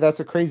weird to say that's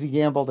a crazy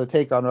gamble to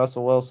take on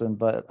Russell Wilson,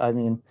 but I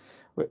mean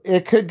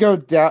it could go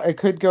down, it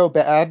could go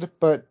bad,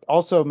 but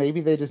also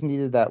maybe they just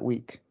needed that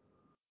week.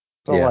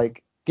 So Yeah.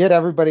 like get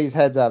everybody's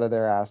heads out of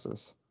their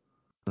asses.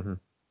 hmm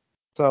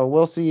So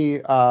we'll see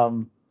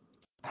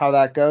how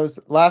that goes.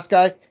 Last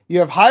guy, you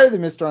have higher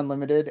than Mr.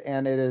 Unlimited,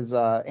 and it is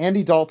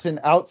Andy Dalton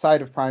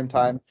outside of prime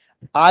time.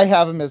 I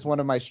have him as one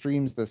of my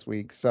streams this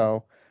week,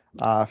 so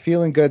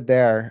feeling good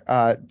there.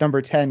 Number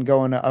 10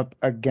 going up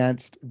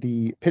against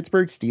the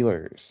Pittsburgh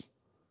Steelers.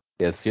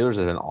 Yeah, Steelers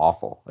have been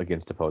awful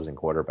against opposing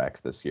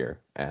quarterbacks this year,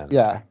 and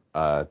Yeah.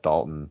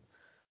 Dalton,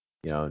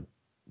 you know,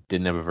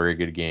 didn't have a very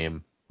good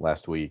game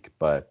last week,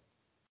 but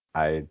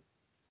I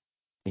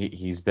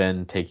he's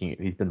been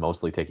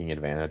mostly taking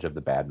advantage of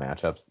the bad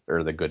matchups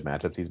or the good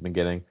matchups he's been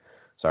getting.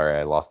 Sorry,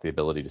 I lost the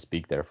ability to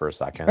speak there for a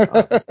second.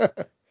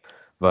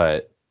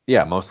 But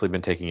yeah, mostly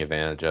been taking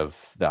advantage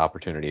of the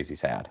opportunities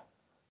he's had.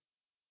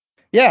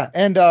 Yeah,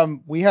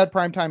 and we had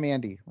primetime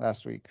Andy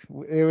last week.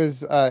 It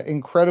was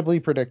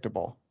incredibly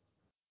predictable.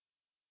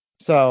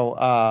 So,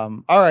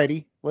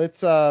 alrighty,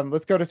 let's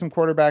go to some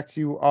quarterbacks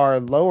who are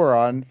lower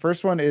on.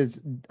 First one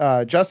is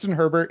Justin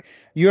Herbert.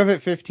 You have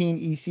it 15.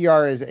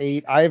 ECR is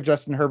 8. I have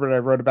Justin Herbert. I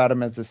wrote about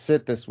him as a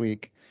sit this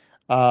week.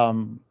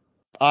 Um,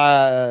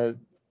 uh,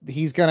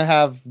 he's gonna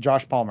have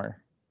Josh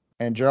Palmer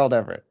and Gerald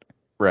Everett.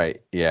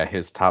 Right. Yeah,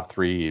 his top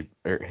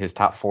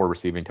four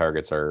receiving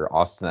targets are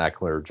Austin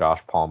Eckler,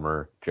 Josh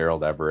Palmer,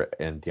 Gerald Everett,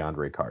 and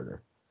DeAndre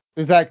Carter.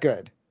 Is that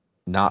good?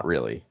 Not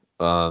really.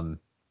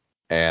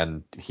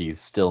 And he's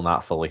still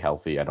not fully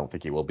healthy. I don't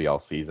think he will be all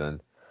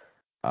season.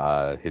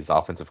 His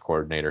offensive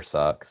coordinator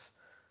sucks,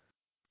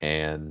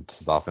 and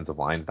his offensive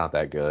line's not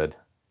that good.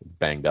 It's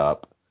banged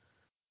up.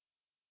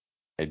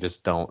 I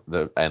just don't.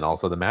 And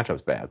also the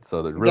matchup's bad.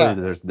 So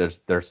really, Yeah.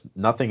 there's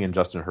nothing in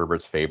Justin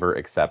Herbert's favor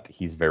except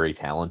he's very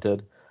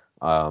talented.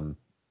 Um,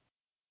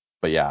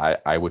 but yeah,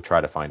 I would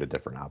try to find a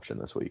different option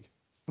this week.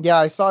 Yeah,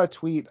 I saw a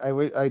tweet.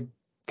 I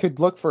could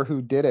look for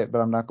who did it, but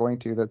I'm not going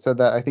to. That said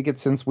that I think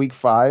it's since week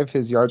 5,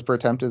 his yards per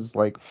attempt is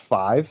like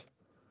 5.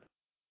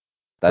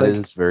 That Like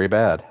is very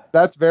bad.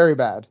 that's very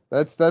bad.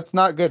 That's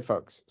not good,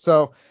 folks.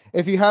 So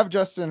if you have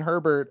Justin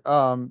Herbert,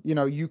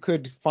 you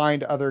could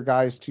find other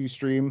guys to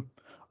stream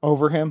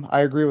over him.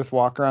 I agree with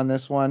Walker on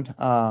this one.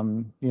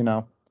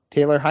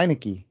 Taylor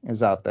Heineke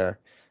is out there,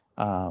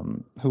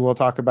 who we'll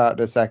talk about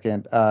in a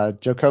second.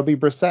 Jacoby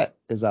Brissett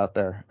is out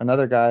there,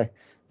 another guy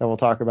that we'll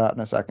talk about in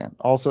a second.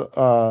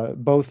 Also,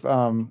 both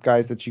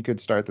guys that you could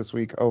start this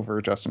week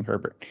over Justin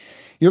Herbert.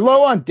 You're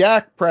low on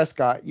Dak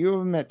Prescott. You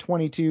have him at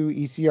 22.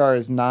 ECR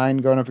is 9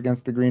 going up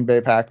against the Green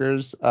Bay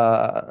Packers.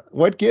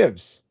 What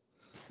gives?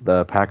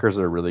 The Packers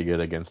are really good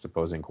against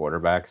opposing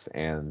quarterbacks,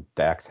 and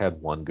Dak's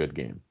had one good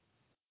game.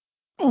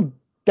 Well,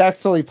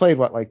 Dak's only played,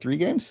 what, like 3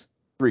 games?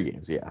 3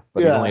 games, yeah.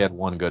 But he's only Yeah. had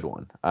one good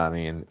one. I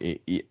mean,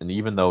 and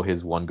even though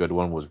his one good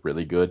one was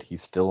really good,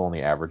 he's still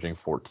only averaging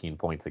 14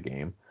 points a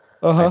game.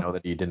 I Uh-huh. know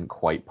that he didn't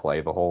quite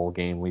play the whole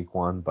game week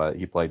 1, but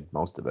he played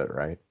most of it,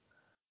 right?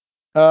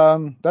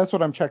 That's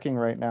what I'm checking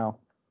right now.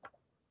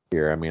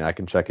 Here, I mean, I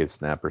can check his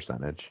snap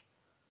percentage.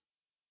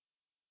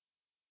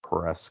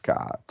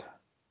 Prescott.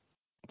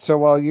 So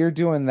while you're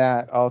doing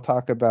that, I'll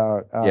talk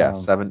about Yeah,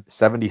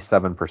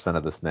 77%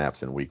 of the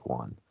snaps in week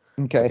 1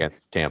 okay.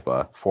 against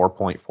Tampa,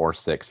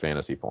 4.46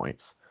 fantasy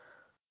points.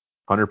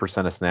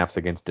 100% of snaps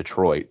against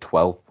Detroit,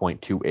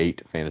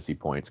 12.28 fantasy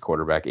points,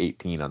 quarterback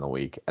 18 on the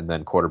week, and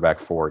then quarterback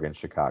 4 against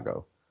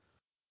Chicago.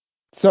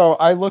 So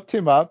I looked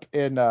him up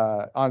in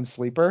on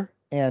Sleeper,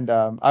 and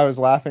I was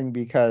laughing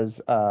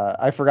because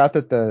I forgot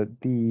that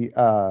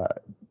the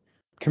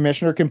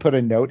commissioner can put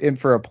a note in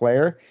for a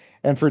player,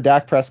 and for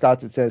Dak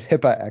Prescott's it says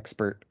HIPAA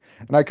expert,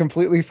 and I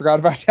completely forgot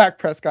about Dak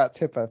Prescott's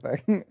HIPAA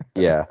thing.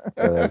 Yeah,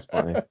 that is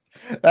funny.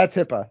 That's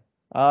HIPAA.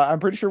 I'm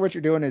pretty sure what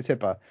you're doing is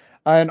HIPAA.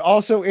 And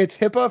also, it's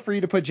HIPAA for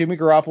you to put Jimmy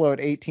Garoppolo at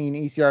 18,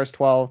 ECR is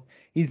 12.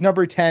 He's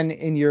number 10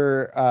 in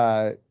your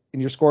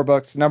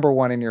scorebooks, number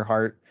 1 in your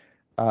heart.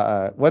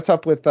 What's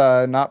up with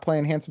not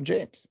playing Handsome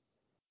James?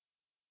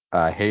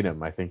 I hate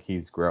him. I think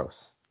he's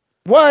gross.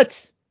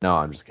 What? No,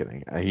 I'm just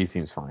kidding. He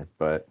seems fine,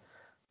 but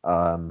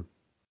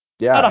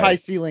yeah, Not a high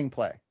ceiling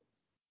play.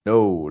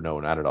 no,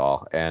 not at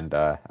all. And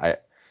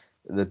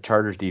the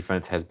Chargers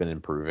defense has been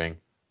improving.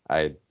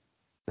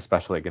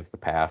 Especially against the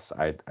pass.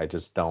 I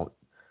just don't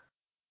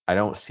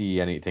see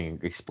anything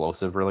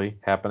explosive really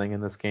happening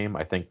in this game.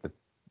 I think that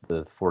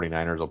the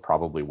 49ers will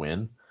probably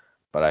win,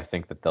 but I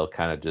think that they'll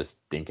kind of just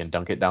dink and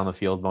dunk it down the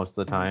field most of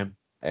the time,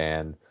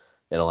 and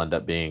it'll end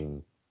up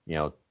being,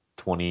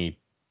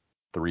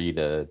 23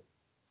 to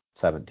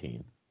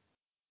 17.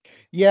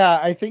 Yeah,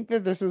 I think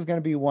that this is going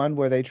to be one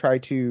where they try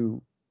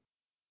to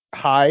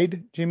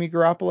hide Jimmy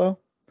Garoppolo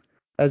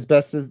as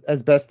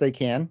best they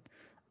can.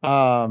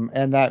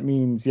 And that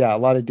means, yeah, a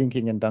lot of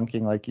dinking and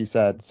dunking, like you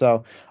said.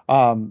 So,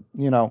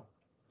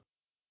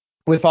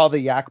 with all the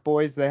Yak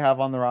boys they have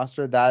on the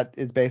roster, that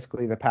is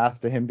basically the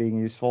path to him being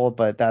useful,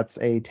 but that's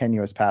a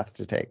tenuous path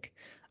to take.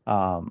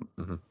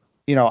 Mm-hmm.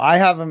 I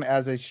have him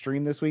as a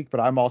stream this week, but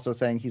I'm also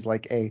saying he's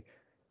like a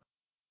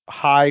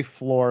high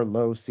floor,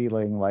 low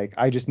ceiling. Like,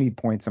 I just need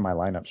points in my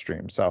lineup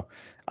stream. So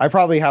I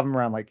probably have him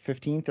around like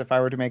 15th if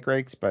I were to make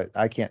rakes, but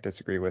I can't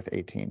disagree with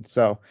 18.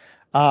 So,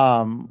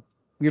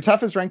 your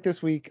toughest rank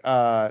this week,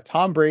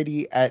 Tom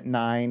Brady at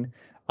 9,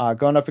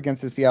 going up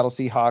against the Seattle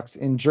Seahawks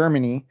in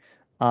Germany.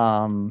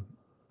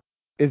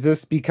 Is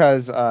this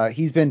because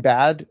he's been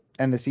bad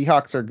and the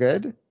Seahawks are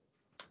good?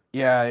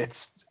 Yeah,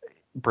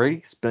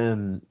 Brady's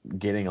been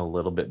getting a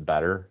little bit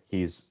better.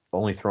 He's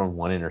only thrown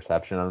one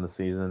interception on the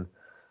season.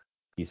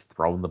 He's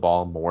thrown the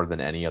ball more than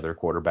any other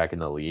quarterback in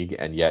the league,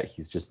 and yet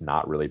he's just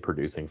not really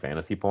producing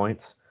fantasy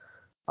points.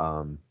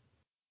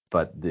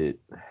 But the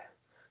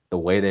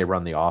way they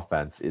run the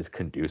offense is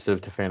conducive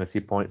to fantasy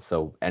points.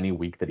 So any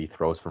week that he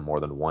throws for more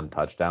than one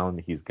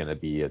touchdown, he's going to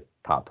be a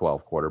top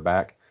 12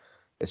 quarterback.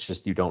 It's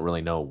just you don't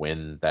really know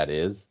when that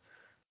is.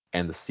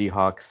 And the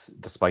Seahawks,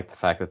 despite the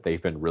fact that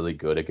they've been really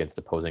good against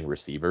opposing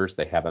receivers,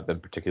 they haven't been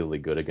particularly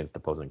good against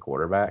opposing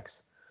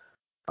quarterbacks.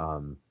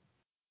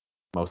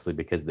 Mostly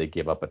because they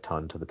give up a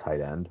ton to the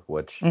tight end,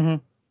 which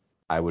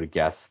I would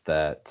guess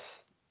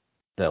that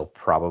they'll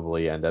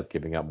probably end up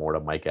giving up more to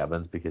Mike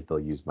Evans because they'll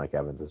use Mike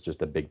Evans as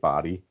just a big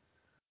body.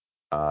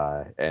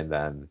 And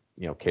then,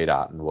 Cade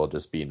Otton will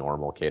just be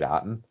normal Cade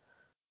Otton.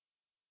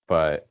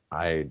 But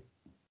I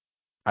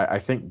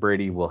think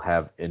Brady will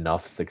have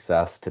enough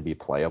success to be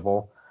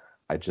playable.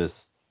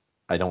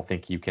 I don't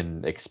think you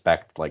can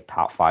expect like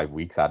top 5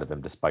 weeks out of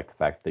him, despite the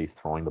fact that he's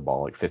throwing the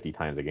ball like 50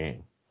 times a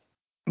game.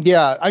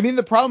 Yeah, I mean,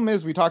 the problem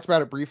is, we talked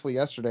about it briefly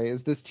yesterday,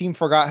 is this team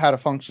forgot how to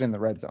function in the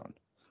red zone.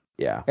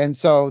 Yeah. And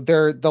so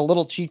the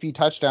little cheapy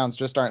touchdowns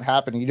just aren't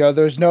happening.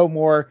 There's no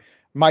more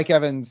Mike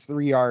Evans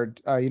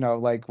 3-yard,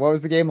 like, what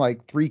was the game?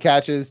 Like 3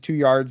 catches, 2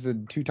 yards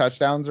and 2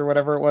 touchdowns or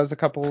whatever it was a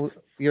couple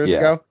years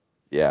ago.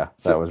 Yeah,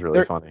 that was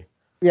really funny.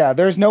 Yeah,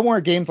 there's no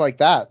more games like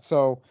that.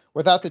 So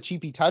without the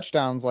cheapy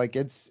touchdowns, like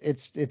it's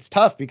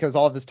tough because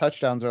all of his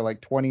touchdowns are like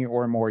 20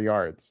 or more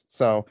yards.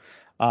 So,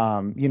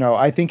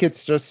 I think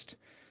it's just,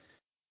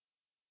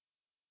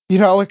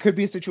 it could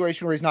be a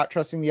situation where he's not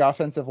trusting the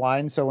offensive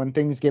line. So when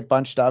things get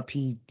bunched up,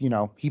 I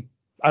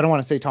don't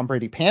want to say Tom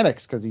Brady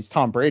panics because he's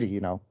Tom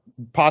Brady,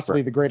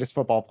 possibly the greatest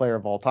football player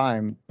of all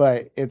time.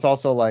 But it's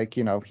also like,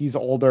 he's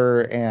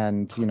older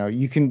and,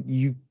 you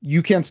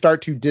can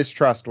start to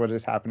distrust what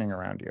is happening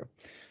around you.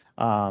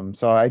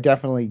 So I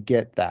definitely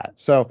get that.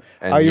 So,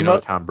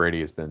 and Tom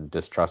Brady has been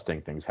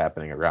distrusting things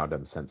happening around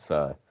him since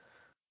the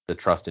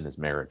trust in his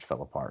marriage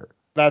fell apart.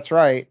 That's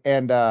right.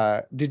 And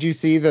did you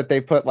see that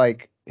they put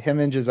like him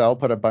and Giselle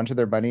put a bunch of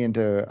their money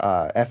into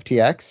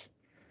FTX,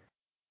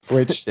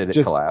 which did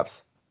it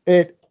collapse?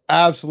 It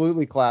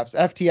absolutely collapsed.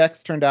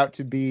 FTX turned out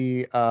to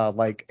be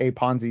like a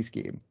Ponzi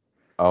scheme.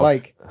 Oh,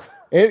 like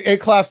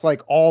it collapsed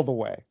like all the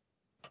way.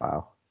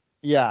 Wow.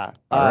 Yeah.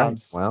 All right.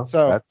 Well,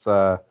 so that's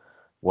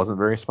wasn't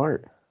very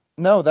smart.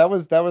 No, that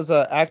was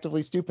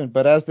actively stupid.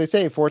 But as they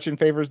say, fortune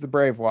favors the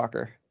brave,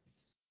 Walker.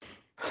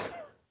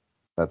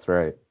 That's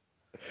right.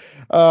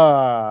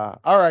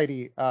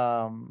 Alrighty.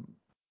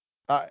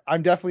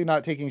 I'm definitely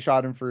not taking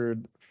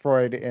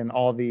Schadenfreude in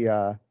all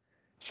the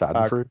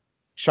Schadenfreude.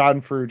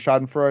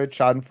 Schadenfreude.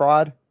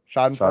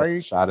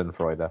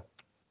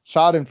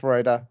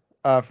 Schadenfreude.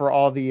 For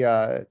all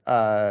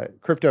the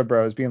crypto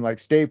bros being like,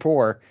 stay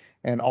poor,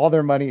 and all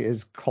their money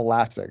is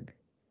collapsing.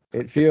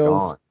 It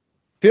feels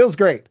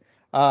great.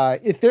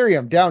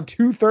 Ethereum down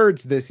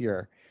 2/3 this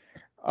year.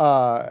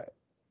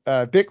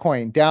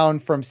 Bitcoin down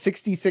from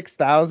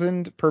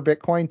 66,000 per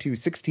Bitcoin to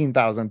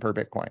 16,000 per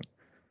Bitcoin.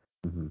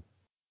 Mm-hmm.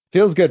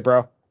 Feels good,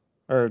 bro.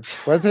 Or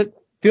was it?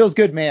 Feels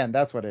good, man.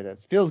 That's what it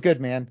is. Feels good,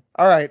 man.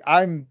 All right,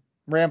 I'm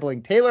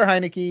rambling. Taylor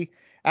Heineke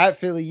at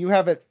Philly. You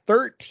have it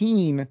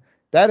 13.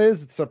 That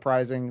is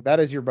surprising. That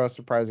is your most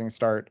surprising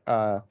start.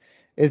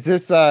 Is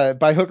this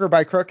by hook or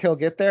by crook he'll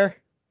get there?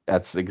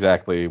 That's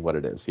exactly what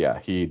it is. Yeah,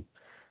 he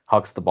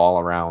hucks the ball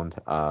around.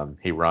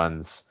 He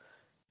runs.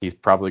 He's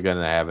probably going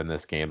to have in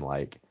this game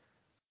like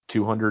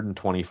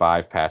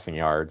 225 passing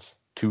yards,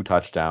 2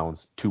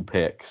 touchdowns, 2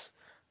 picks,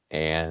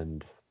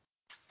 and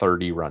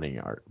 30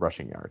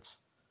 rushing yards.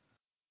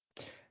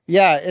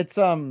 Yeah, it's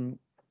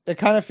it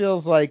kind of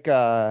feels like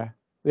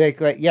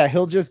yeah,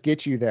 he'll just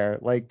get you there.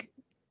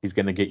 He's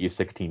going to get you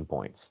 16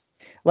 points.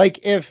 Like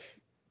if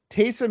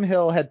Taysom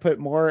Hill had put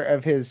more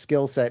of his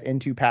skill set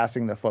into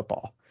passing the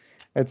football,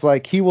 it's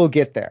like he will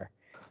get there.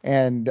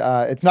 And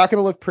it's not going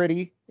to look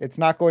pretty. It's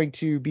not going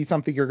to be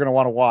something you're going to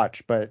want to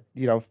watch. But,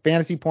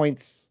 fantasy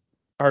points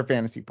are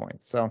fantasy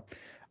points. So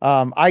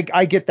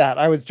I get that.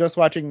 I was just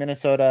watching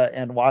Minnesota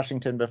and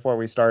Washington before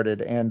we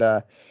started.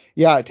 And,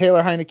 yeah,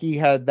 Taylor Heineke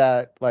had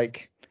that,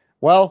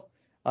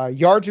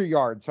 yards are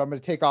yards. So I'm going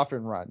to take off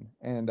and run.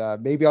 And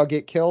maybe I'll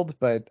get killed,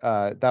 but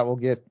that will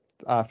get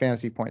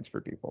fantasy points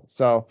for people.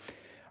 So,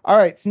 all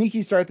right,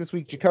 sneaky start this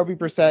week. Jacoby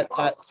Brissett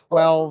at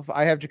 12.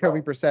 I have Jacoby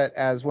Brissett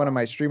as one of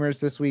my streamers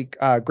this week.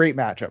 Great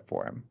matchup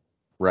for him.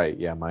 Right,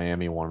 yeah,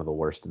 Miami, one of the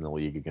worst in the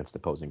league against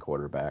opposing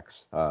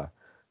quarterbacks.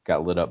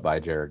 Got lit up by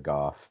Jared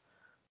Goff.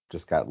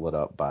 Just got lit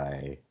up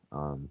by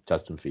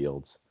Justin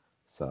Fields.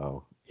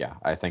 So, yeah,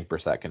 I think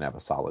Brissett can have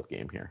a solid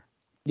game here.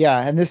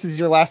 Yeah, and this is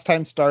your last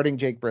time starting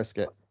Jake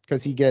Brisket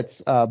because he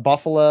gets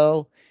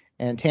Buffalo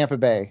and Tampa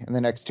Bay in the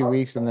next 2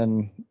 weeks, and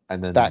then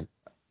that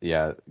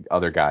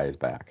other guy is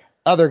back.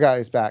 Other guy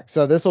is back.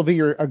 So this will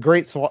be a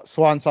great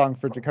swan song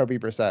for Jacoby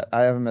Brissett.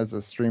 I have him as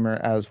a streamer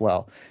as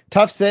well.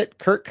 Tough sit,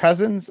 Kirk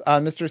Cousins,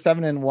 Mr.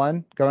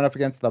 7-1, going up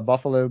against the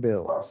Buffalo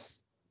Bills.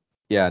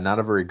 Yeah, not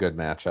a very good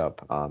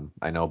matchup.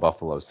 I know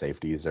Buffalo's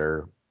safeties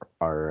are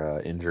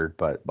injured,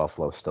 but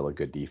Buffalo's still a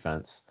good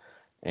defense,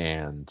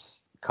 and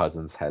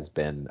Cousins has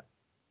been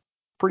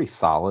pretty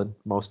solid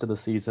most of the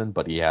season,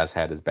 but he has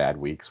had his bad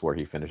weeks where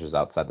he finishes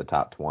outside the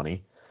top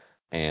 20,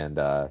 and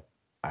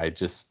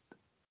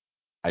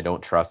I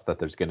don't trust that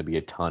there's going to be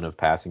a ton of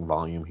passing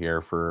volume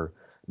here for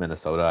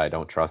Minnesota. I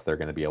don't trust they're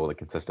going to be able to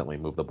consistently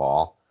move the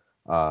ball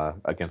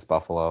against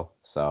Buffalo.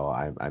 So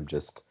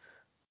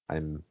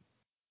I'm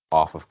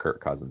off of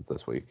Kirk Cousins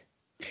this week.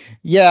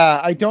 Yeah,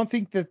 I don't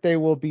think that there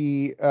will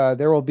be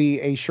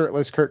a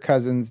shirtless Kirk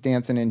Cousins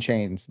dancing in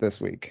chains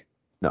this week.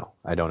 No,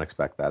 I don't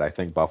expect that. I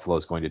think Buffalo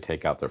is going to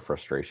take out their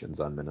frustrations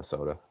on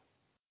Minnesota.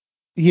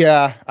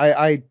 Yeah,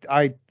 I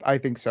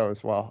think so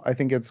as well. I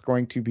think it's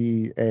going to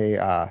be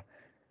I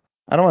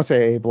don't want to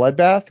say a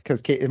bloodbath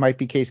because it might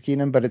be Case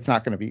Keenum, but it's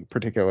not going to be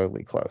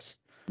particularly close.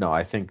 No,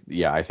 I think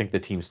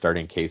the team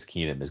starting Case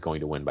Keenum is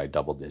going to win by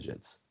double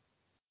digits.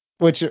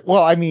 Which,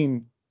 well, I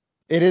mean,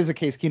 it is a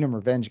Case Keenum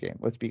revenge game.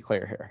 Let's be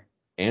clear here.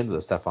 And the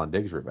Stephon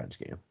Diggs revenge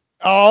game.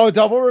 Oh,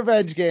 double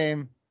revenge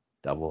game.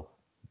 Double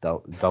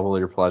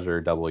your pleasure,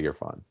 double your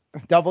fun.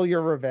 Double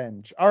your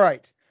revenge. All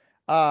right.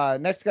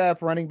 Next guy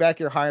up, running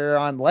back, you're higher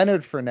on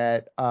Leonard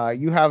Fournette.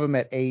 You have him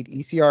at 8.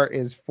 ECR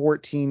is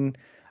 14.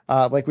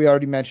 Like we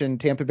already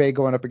mentioned, Tampa Bay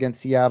going up against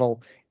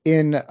Seattle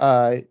in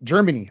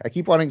Germany. I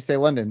keep wanting to say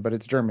London, but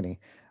it's Germany.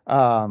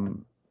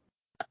 You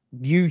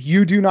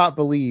do not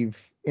believe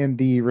in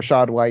the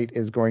Rachaad White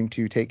is going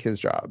to take his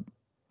job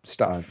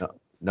stuff.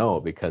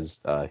 No,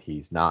 because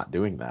he's not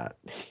doing that.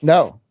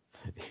 No,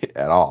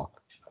 at all.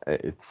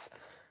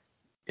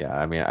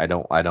 I mean, I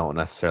don't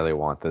necessarily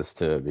want this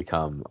to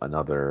become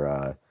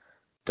another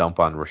dump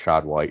on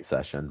Rachaad White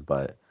session,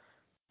 but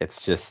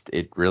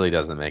it really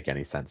doesn't make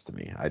any sense to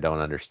me. I don't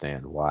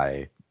understand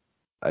why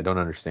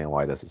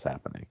this is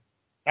happening.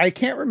 I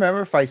can't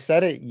remember if I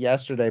said it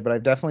yesterday, but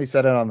I've definitely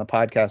said it on the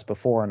podcast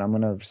before, and I'm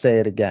going to say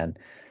it again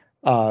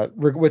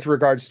with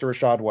regards to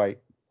Rachaad White.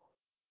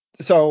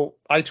 So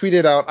I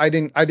tweeted out I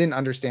didn't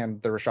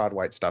understand the Rachaad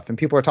White stuff, and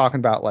people are talking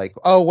about like,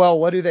 oh well,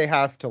 what do they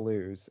have to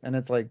lose? And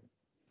it's like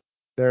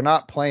they're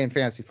not playing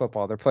fantasy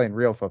football; they're playing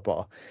real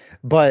football.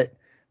 But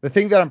the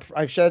thing that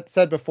I've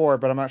said before,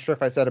 but I'm not sure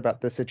if I said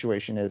about this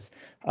situation is,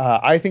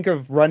 I think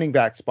of running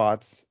back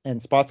spots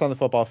and spots on the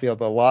football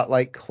field a lot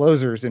like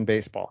closers in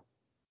baseball.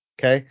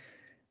 Okay,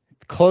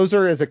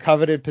 closer is a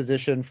coveted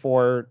position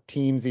for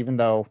teams, even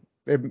though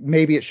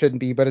maybe it shouldn't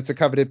be, but it's a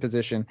coveted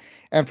position.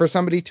 And for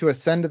somebody to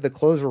ascend to the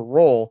closer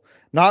role,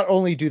 not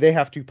only do they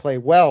have to play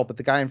well, but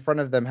the guy in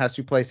front of them has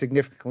to play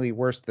significantly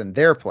worse than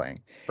they're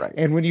playing. Right.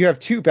 And when you have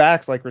two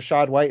backs like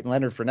Rachaad White and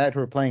Leonard Fournette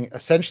who are playing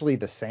essentially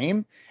the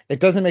same, it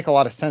doesn't make a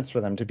lot of sense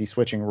for them to be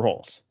switching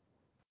roles.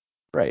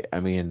 Right. I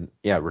mean,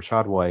 yeah,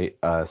 Rachaad White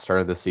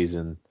started the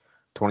season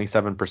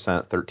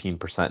 27%, 13%,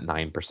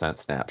 9%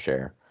 snap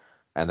share.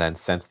 And then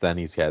since then,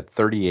 he's had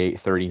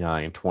 38,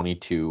 39,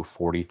 22,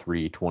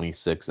 43,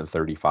 26, and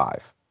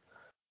 35.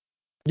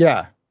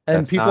 Yeah.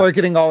 And people are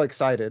getting all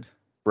excited.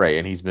 Right.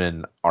 And he's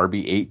been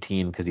RB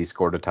 18 because he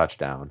scored a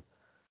touchdown.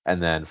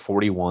 And then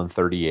 41,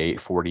 38,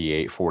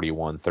 48,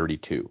 41,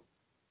 32.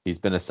 He's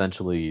been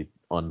essentially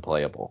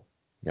unplayable.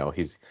 You know,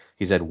 he's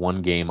had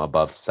one game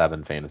above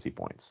 7 fantasy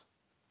points.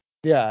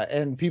 Yeah,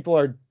 and people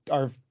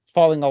are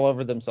falling all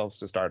over themselves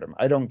to start him.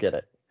 I don't get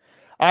it.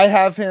 I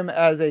have him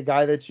as a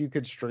guy that you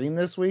could stream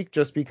this week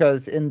just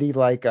because in the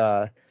like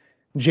JD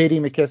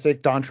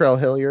McKissick, Dontrell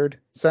Hilliard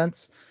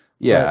sense.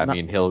 Yeah, But I not,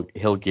 mean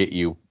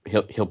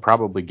he'll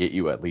probably get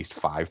you at least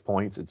 5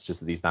 points. It's just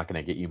that he's not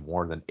going to get you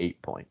more than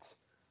 8 points.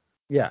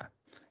 yeah,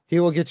 he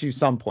will get you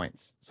some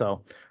points.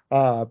 So,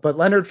 but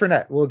Leonard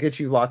Fournette will get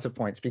you lots of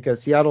points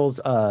because Seattle's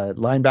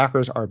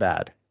linebackers are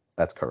bad.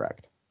 That's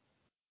correct.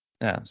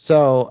 Yeah.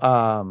 So,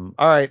 all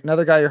right,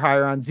 another guy you're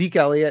higher on, Zeke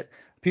Elliott.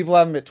 People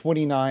have him at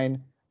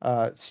 29.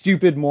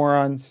 Stupid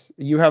morons.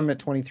 You have him at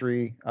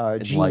 23.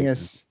 Enlightened.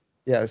 Genius.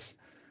 Yes.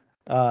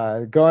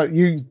 Go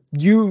you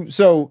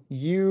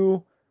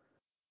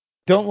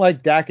don't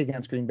like Dak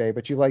against Green Bay,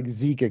 but you like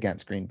Zeke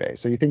against Green Bay.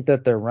 So you think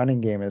that their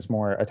running game is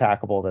more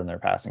attackable than their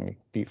passing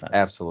defense.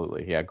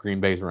 Absolutely. Yeah,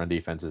 Green Bay's run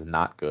defense is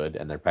not good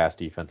and their pass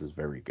defense is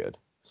very good.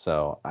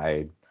 So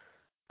I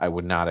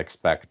would not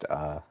expect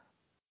the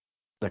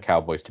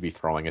Cowboys to be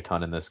throwing a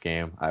ton in this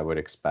game. I would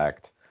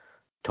expect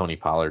Tony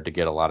Pollard to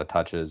get a lot of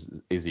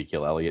touches,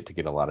 Ezekiel Elliott to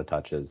get a lot of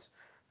touches.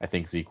 I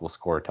think Zeke will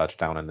score a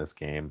touchdown in this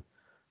game.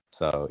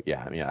 So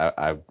yeah, I mean,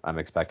 I'm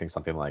expecting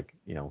something like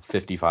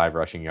 55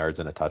 rushing yards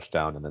and a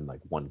touchdown, and then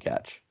like one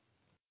catch.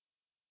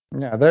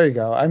 Yeah, there you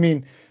go. I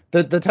mean,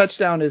 the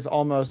touchdown is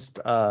almost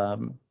a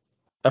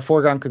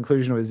foregone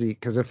conclusion with Zeke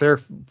because if they're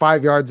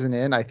 5 yards and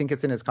in, I think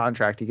it's in his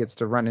contract. He gets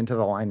to run into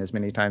the line as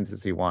many times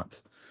as he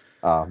wants.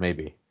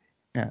 Maybe.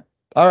 Yeah.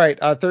 All right.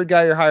 Third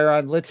guy you're higher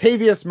on,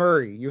 Latavius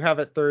Murray. You have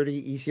at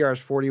 30, ECR is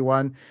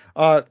 41.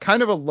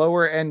 Kind of a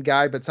lower end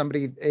guy, but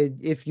somebody,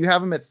 if you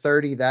have him at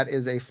 30, that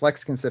is a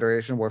flex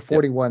consideration where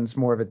 41 is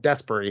more of a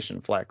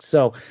desperation flex.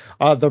 So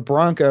the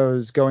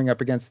Broncos going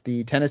up against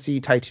the Tennessee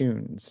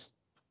Titans.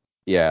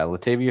 Yeah,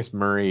 Latavius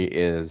Murray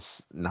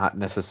is not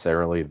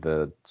necessarily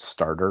the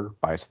starter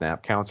by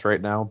snap counts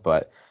right now,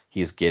 but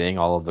he's getting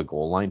all of the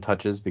goal line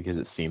touches because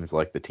it seems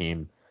like the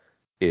team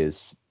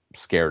is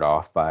scared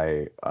off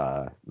by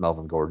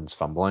Melvin Gordon's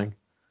fumbling.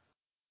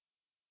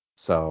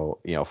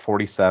 So,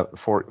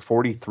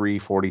 43,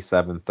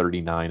 47,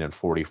 39, and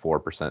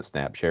 44%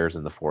 snap shares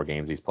in the 4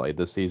 games he's played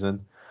this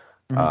season.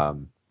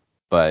 Mm-hmm.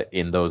 But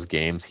in those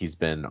games, he's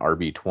been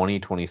RB 20,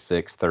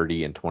 26,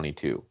 30, and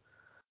 22.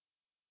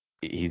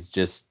 He's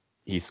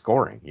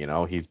scoring,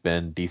 he's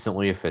been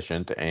decently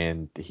efficient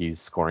and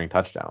he's scoring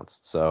touchdowns.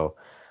 So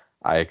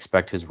I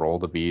expect his role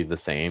to be the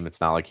same.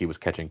 It's not like he was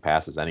catching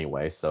passes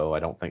anyway, so I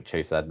don't think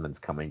Chase Edmonds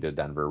coming to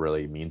Denver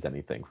really means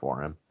anything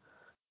for him.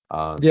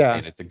 And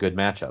it's a good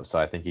matchup, so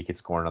I think he could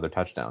score another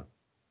touchdown.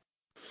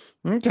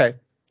 Okay.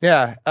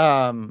 Yeah.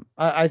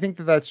 I think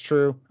that that's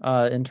true.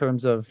 In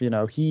terms of,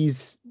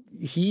 he's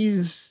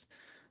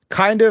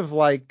kind of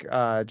like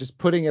just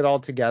putting it all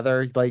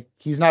together. Like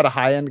he's not a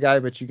high end guy,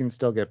 but you can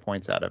still get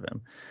points out of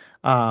him.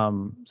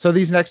 So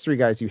these next 3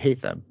 guys, you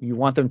hate them. You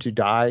want them to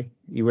die.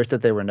 You wish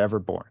that they were never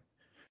born.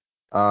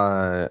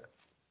 No.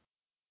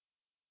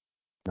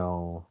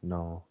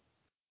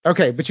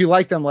 Okay, but you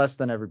like them less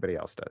than everybody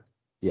else does.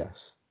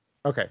 Yes.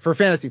 Okay, for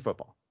fantasy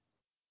football.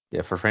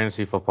 Yeah, for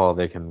fantasy football,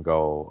 they can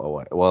go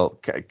away. Well,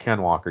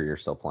 Ken Walker, you're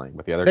still playing,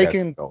 but the other They guys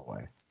can go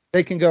away.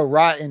 They can go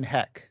rot in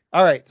heck.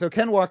 All right, so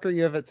Ken Walker,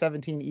 you have at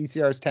 17,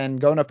 ECR's 10,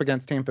 going up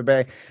against Tampa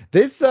Bay.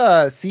 This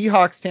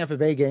Seahawks Tampa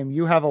Bay game,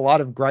 you have a lot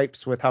of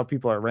gripes with how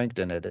people are ranked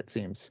in it, it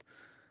seems.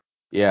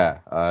 Yeah,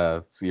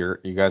 so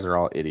you guys are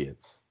all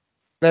idiots.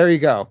 There you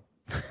go.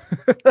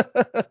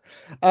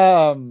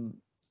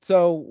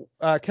 So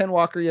Ken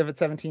Walker, you have at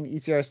 17,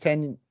 ECR's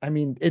 10. I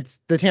mean, it's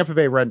the Tampa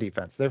Bay run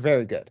defense. They're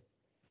very good.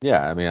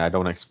 Yeah, I mean, I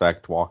don't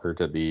expect Walker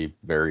to be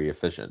very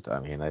efficient. I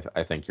mean,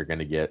 I think you're going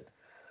to get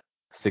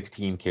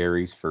 16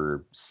 carries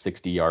for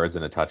 60 yards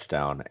and a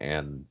touchdown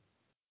and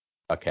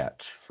a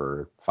catch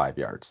for 5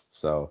 yards.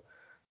 So,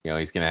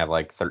 he's going to have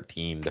like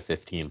 13 to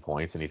 15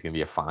 points and he's going to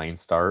be a fine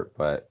start.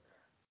 But,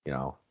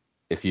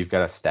 if you've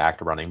got a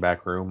stacked running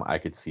back room, I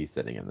could see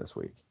sitting him this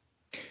week.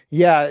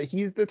 Yeah,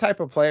 he's the type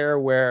of player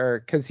where,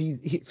 because he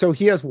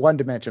has one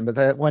dimension, but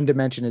that one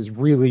dimension is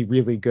really,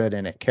 really good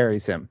and it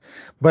carries him.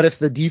 But if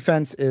the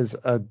defense is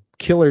a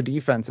killer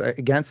defense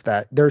against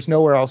that, there's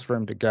nowhere else for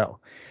him to go.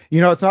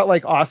 It's not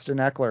like Austin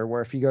Eckler,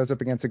 where if he goes up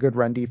against a good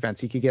run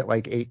defense, he could get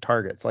like 8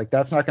 targets. Like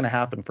that's not going to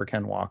happen for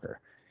Ken Walker.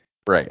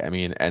 Right. I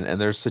mean,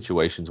 and there's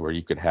situations where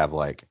you could have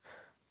like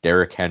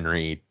Derrick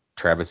Henry,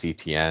 Travis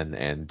Etienne,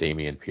 and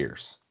Dameon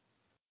Pierce.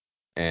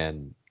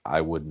 And I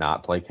would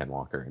not play Ken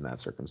Walker in that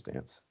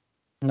circumstance.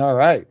 All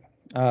right.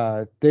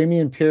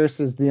 Dameon Pierce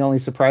is the only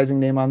surprising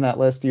name on that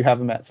list. You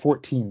have him at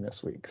 14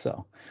 this week.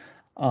 So,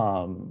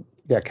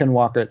 yeah, Ken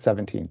Walker at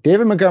 17.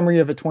 David Montgomery, you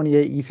have at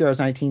 28. ECR's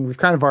 19. We've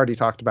kind of already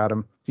talked about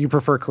him. You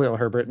prefer Khalil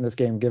Herbert in this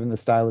game, given the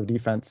style of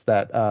defense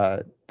that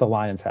the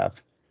Lions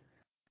have.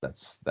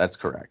 That's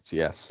correct.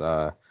 Yes.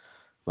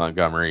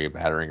 Montgomery,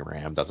 battering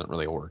ram, doesn't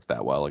really work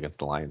that well against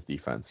the Lions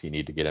defense. You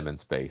need to get him in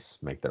space,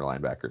 make their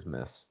linebackers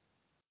miss.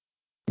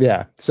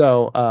 Yeah.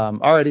 So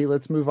already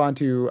let's move on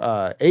to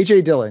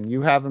AJ Dillon.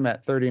 You have him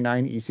at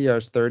 39.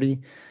 ECR's 30.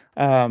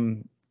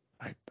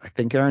 I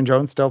think Aaron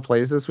Jones still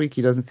plays this week.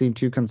 He doesn't seem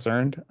too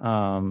concerned.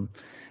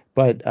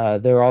 But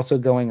they're also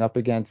going up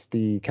against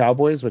the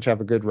Cowboys, which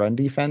have a good run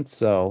defense.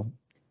 So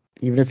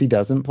even if he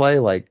doesn't play,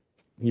 like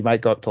he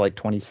might go up to like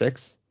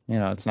 26.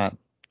 It's not.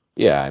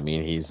 Yeah, I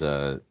mean he's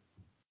a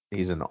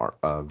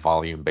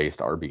volume-based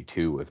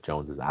RB2 if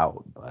Jones is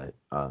out, but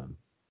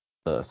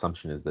the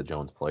assumption is that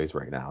Jones plays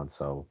right now, and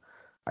so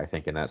I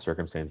think in that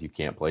circumstance you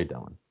can't play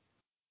Dillon.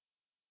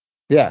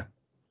 Yeah.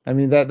 I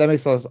mean that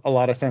makes a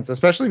lot of sense,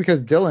 especially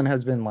because Dillon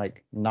has been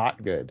like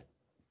not good.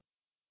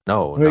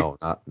 No, Like,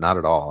 no, not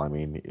at all. I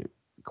mean,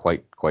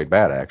 quite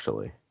bad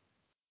actually.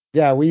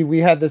 yeah, we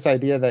had this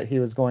idea that he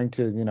was going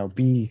to,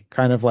 be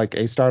kind of like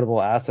a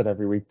startable asset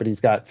every week, but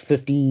he's got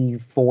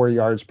 54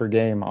 yards per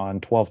game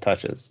on 12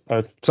 touches,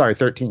 or sorry,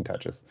 13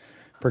 touches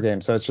per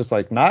game. So it's just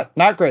like not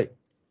great.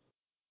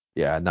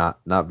 Yeah, not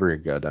very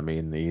good. I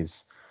mean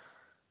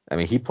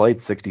he played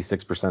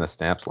 66% of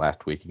snaps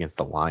last week against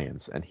the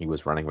Lions, and he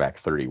was running back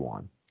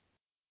 31.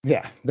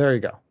 Yeah, there you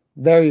go.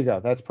 There you go.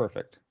 That's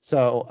perfect.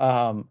 So,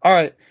 all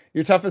right,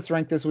 your toughest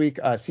rank this week,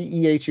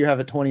 CEH, you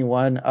have at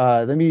 21.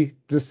 Let me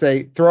just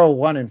say, throw a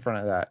one in front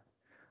of that.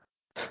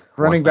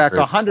 Running back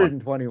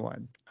 120.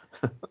 121.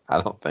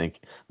 I don't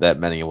think that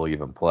many will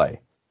even play.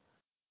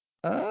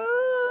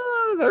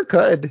 There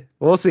could.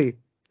 We'll see.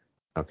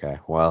 Okay,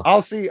 well,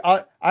 I'll see.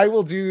 I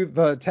will do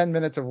the 10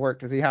 minutes of work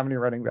to see how many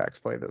running backs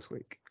play this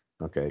week.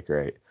 okay,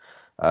 great.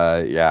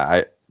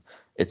 Yeah,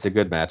 it's a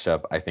good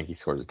matchup. I think he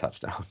scores a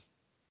touchdown.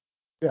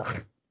 Yeah.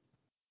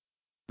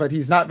 But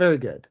he's not very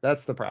good.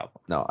 That's the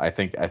problem. No, I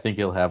think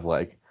he'll have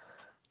like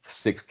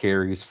 6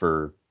 carries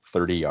for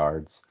 30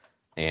 yards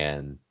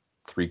and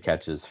 3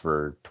 catches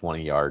for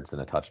 20 yards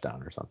and a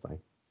touchdown or something.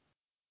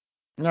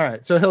 All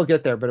right. So he'll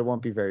get there, but it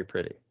won't be very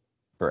pretty.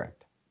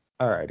 Correct.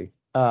 All righty.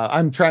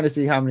 I'm trying to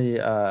see how many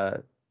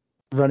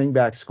running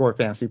backs score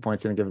fantasy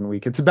points in a given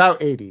week. It's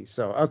about 80.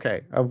 So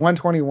okay,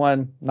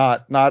 121,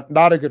 not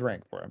a good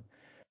rank for him.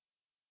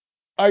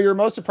 Your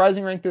most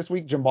surprising rank this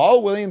week,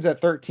 Jamal Williams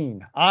at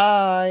 13.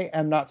 I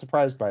am not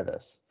surprised by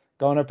this.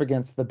 Going up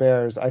against the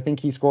Bears, I think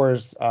he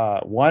scores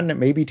one,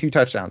 maybe 2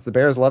 touchdowns. The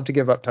Bears love to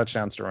give up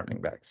touchdowns to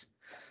running backs.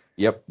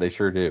 Yep, they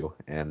sure do.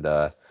 And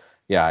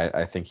yeah,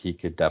 I think he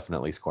could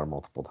definitely score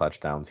multiple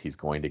touchdowns. He's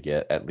going to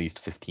get at least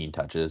 15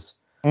 touches.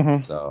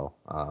 Mm-hmm. So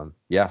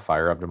yeah,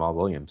 fire up Jamal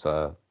Williams.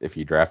 If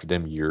you drafted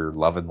him, you're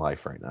loving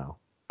life right now.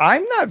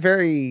 I'm not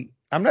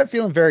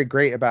feeling very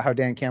great about how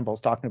Dan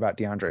Campbell's talking about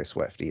DeAndre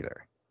Swift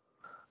either.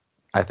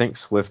 I think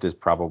Swift is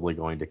probably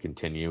going to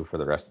continue for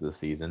the rest of the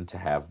season to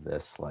have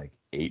this like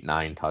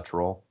 8-9 touch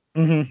role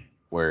Mm-hmm.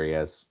 where he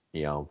has,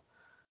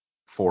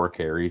 4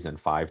 carries and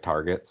 5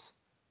 targets.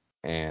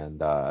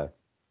 And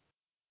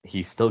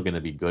he's still going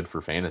to be good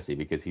for fantasy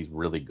because he's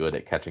really good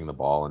at catching the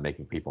ball and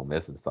making people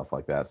miss and stuff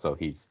like that. So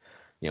he's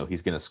going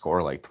to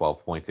score like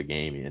 12 points a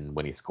game. And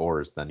when he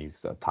scores, then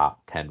he's a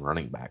top 10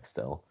 running back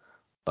still.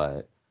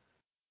 But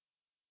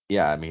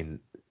yeah, I mean,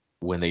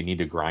 when they need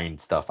to grind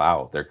stuff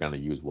out, they're going to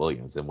use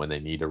Williams. And when they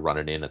need to run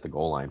it in at the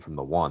goal line from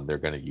the 1, they're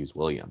going to use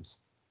Williams.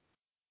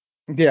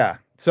 Yeah,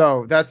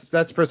 so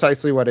that's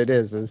precisely what it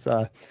is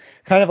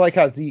kind of like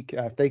how Zeke,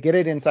 if they get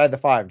it inside the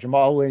 5,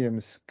 Jamal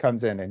Williams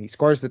comes in and he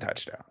scores the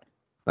touchdown.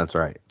 That's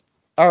right.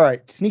 All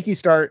right, sneaky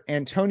start.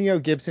 Antonio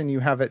Gibson, you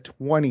have at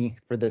 20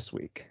 for this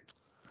week.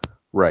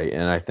 Right,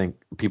 and I think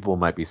people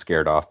might be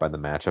scared off by the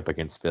matchup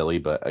against Philly,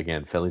 but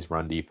again, Philly's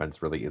run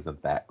defense really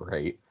isn't that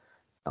great.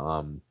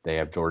 They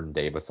have Jordan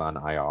Davis on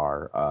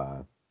IR. I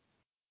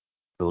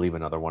believe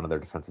another one of their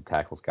defensive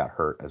tackles got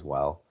hurt as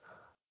well.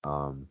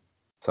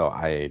 So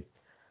I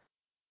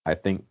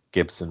think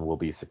Gibson will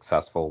be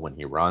successful when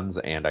he runs,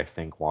 and I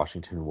think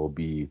Washington will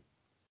be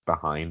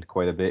behind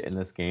quite a bit in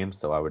this game,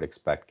 so I would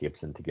expect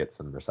Gibson to get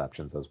some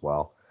receptions as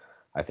well.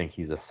 I think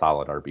he's a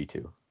solid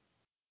RB2.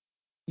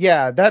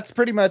 Yeah, that's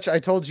pretty much. I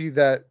told you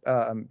that,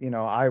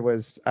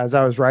 as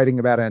I was writing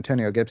about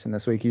Antonio Gibson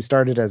this week, he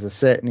started as a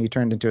sit and he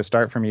turned into a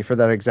start for me for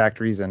that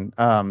exact reason.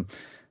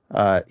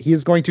 He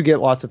is going to get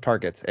lots of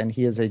targets and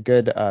he is a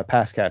good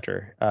pass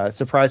catcher.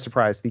 Surprise,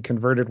 surprise, the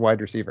converted wide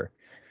receiver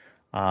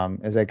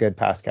is a good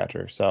pass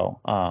catcher. So,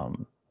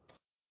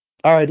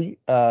 alrighty,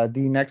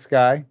 the next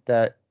guy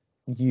that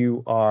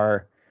you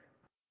want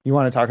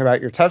to talk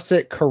about, your tough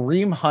sit,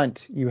 Kareem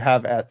Hunt, you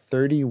have at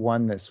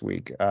 31 this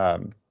week.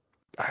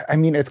 I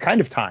mean, it's kind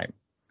of time.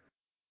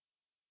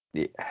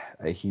 Yeah,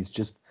 he's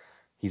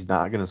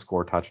not going to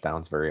score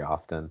touchdowns very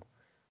often.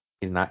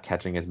 He's not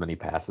catching as many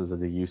passes as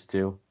he used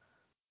to.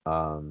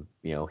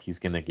 He's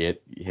going to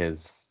get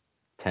his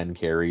 10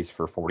 carries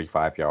for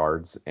 45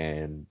 yards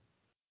and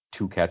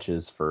 2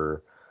 catches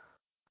for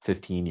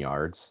 15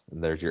 yards,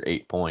 and there's your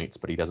 8 points,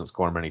 but he doesn't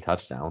score many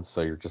touchdowns,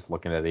 so you're just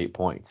looking at 8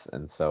 points.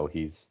 And so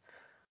he's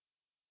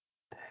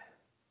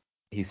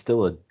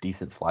still a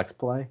decent flex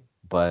play,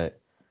 but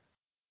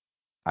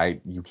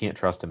you can't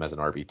trust him as an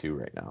RB2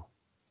 right now.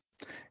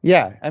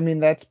 Yeah, I mean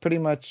that's pretty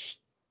much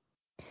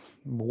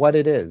what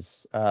it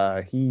is.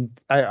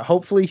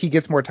 Hopefully he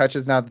gets more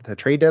touches now that the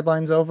trade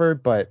deadline's over,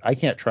 but I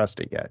can't trust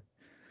it yet.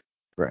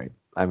 Right.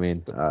 I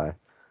mean,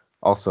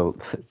 also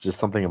just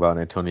something about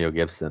Antonio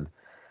Gibson.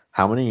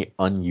 How many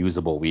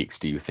unusable weeks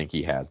do you think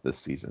he has this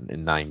season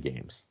in 9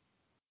 games?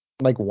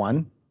 Like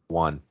one?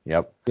 One.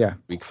 Yep. Yeah.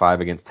 Week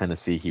 5 against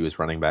Tennessee, he was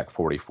running back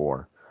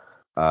 44.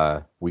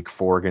 Week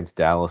 4 against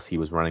Dallas, he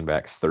was running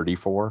back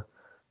 34,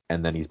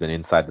 and then he's been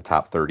inside the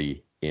top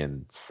 30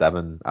 in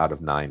 7 out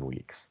of 9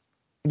 weeks.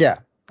 Yeah.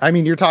 I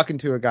mean, you're talking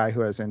to a guy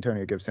who has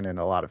Antonio Gibson in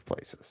a lot of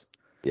places.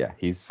 Yeah,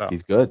 he's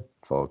good,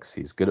 folks.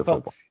 He's good at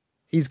football.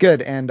 He's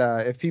good. And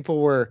if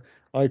people were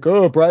like,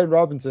 oh, Brian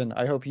Robinson,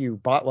 I hope you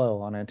bought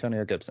low on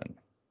Antonio Gibson.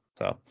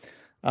 So,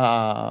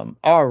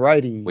 all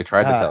righty. We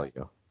tried to tell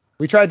you.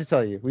 We tried to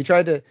tell you. We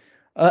tried to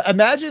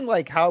imagine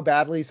like how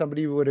badly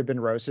somebody would have been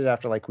roasted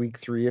after like week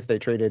 3 if they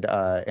traded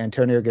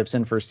Antonio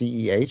Gibson for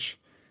CEH.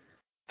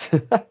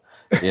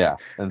 Yeah,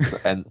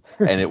 and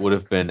it would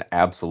have been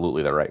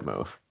absolutely the right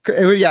move.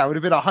 It would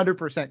have been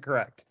 100%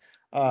 correct.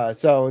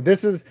 So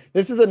this is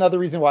another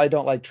reason why I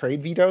don't like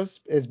trade vetoes,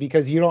 is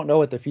because you don't know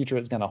what the future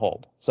is going to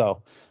hold.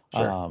 So,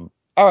 sure.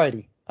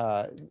 Alrighty.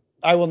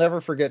 I will never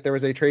forget there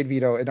was a trade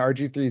veto in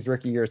RG3's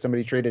rookie year.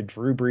 Somebody traded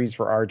Drew Brees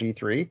for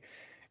RG3,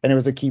 and it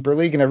was a keeper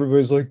league, and everybody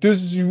was like,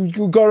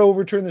 you got to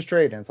overturn this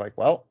trade. And it's like,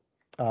 well,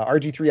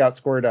 RG3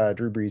 outscored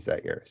Drew Brees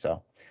that year.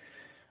 So.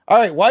 All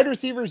right, wide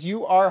receivers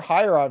you are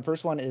higher on.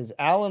 First one is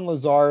Allen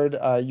Lazard.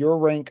 Your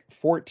rank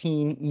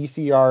 14,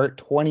 ECR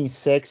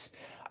 26,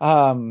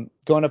 going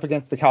up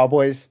against the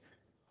Cowboys.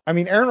 I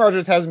mean, Aaron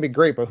Rodgers hasn't been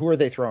great, but who are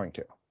they throwing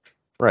to?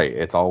 Right,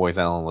 it's always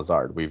Allen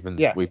Lazard. We've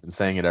been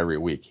saying it every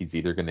week. He's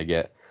either going to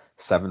get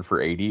 7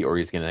 for 80 or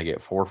he's going to get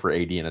 4 for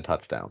 80 and a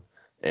touchdown.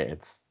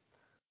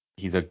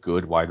 He's a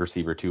good wide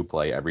receiver to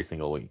play every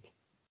single week.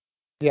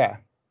 Yeah.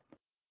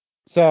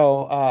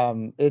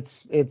 So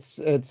it's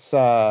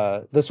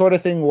the sort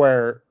of thing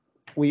where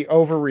we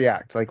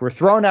overreact. Like, we're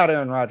throwing out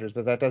Aaron Rodgers,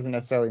 but that doesn't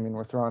necessarily mean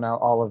we're throwing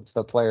out all of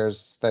the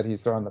players that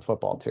he's throwing the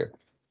football to.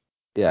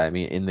 Yeah, I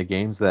mean, in the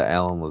games that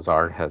Allen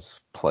Lazard has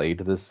played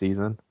this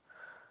season,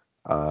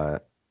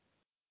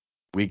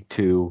 week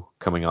 2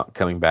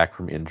 coming back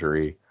from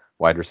injury,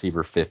 wide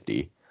receiver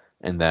 50,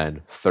 and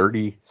then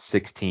 30,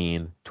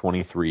 16,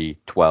 23,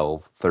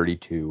 12,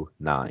 32,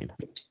 9.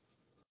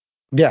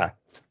 Yeah.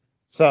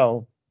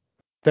 So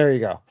there you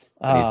go.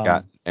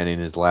 And in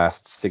his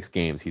last 6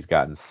 games, he's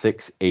gotten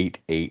 6, 8,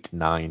 8,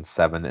 9,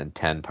 7, and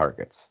 10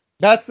 targets.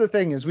 That's the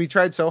thing, is we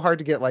tried so hard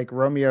to get like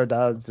Romeo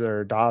Doubs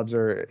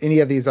or any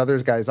of these other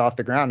guys off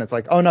the ground. It's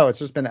like, oh no, it's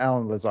just been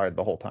Allen Lazard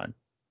the whole time.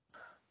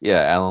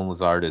 Yeah, Allen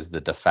Lazard is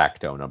the de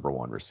facto number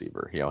 1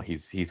 receiver. You know,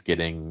 he's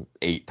getting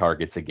 8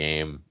 targets a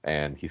game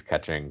and he's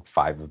catching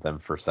 5 of them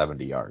for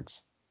 70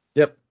 yards.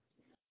 Yep.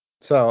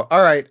 So,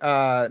 all right,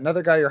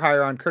 another guy you're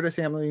higher on, Curtis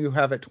Samuel, you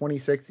have at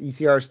 26,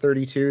 ECR's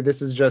 32.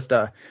 This is just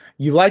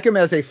you like him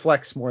as a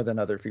flex more than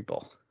other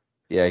people.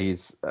 Yeah,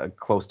 he's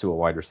close to a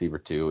wide receiver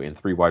too. In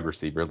 3 wide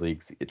receiver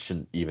leagues, it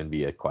shouldn't even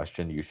be a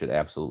question. You should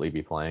absolutely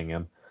be playing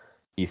him.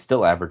 He's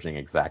still averaging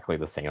exactly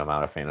the same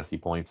amount of fantasy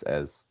points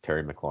as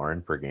Terry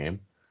McLaurin per game.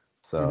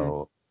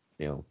 So,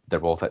 you know, they're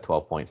both at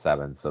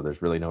 12.7. So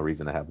there's really no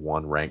reason to have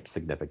one ranked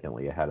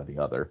significantly ahead of the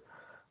other.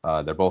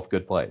 They're both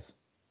good plays.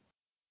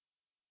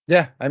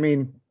 Yeah, I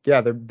mean,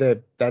 yeah,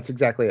 that's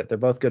exactly it. They're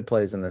both good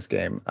plays in this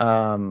game.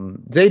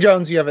 Zay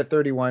Jones, you have at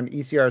 31,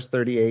 ECR's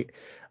 38.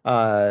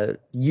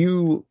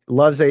 You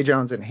love Zay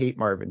Jones and hate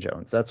Marvin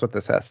Jones. That's what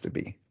this has to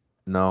be.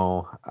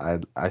 No,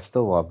 I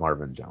still love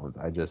Marvin Jones.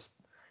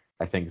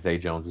 I think Zay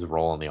Jones'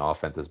 role in the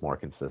offense is more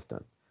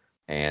consistent.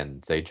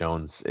 And Zay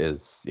Jones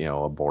is, you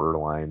know, a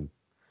borderline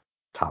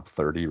top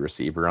 30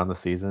 receiver on the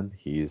season.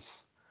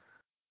 He's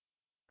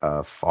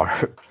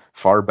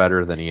far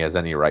better than he has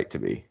any right to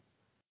be.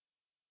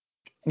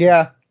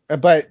 Yeah,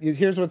 but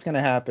here's what's going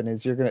to happen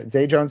is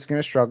Zay Jones is going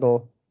to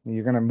struggle.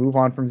 You're going to move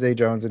on from Zay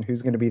Jones, and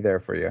who's going to be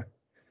there for you?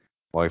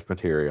 Wife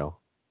material.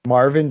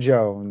 Marvin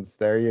Jones.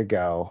 There you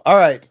go. All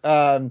right.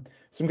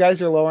 Some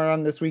guys are lower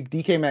on this week.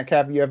 DK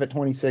Metcalf, you have at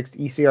 26.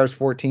 ECR's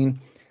 14.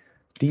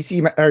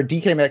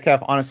 DK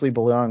Metcalf honestly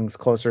belongs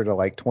closer to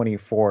like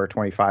 24,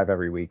 25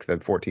 every week than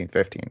 14,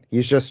 15.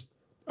 He's just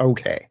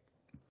okay.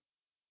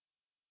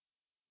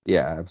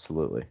 Yeah,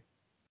 absolutely.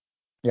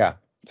 Yeah.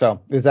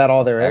 So is that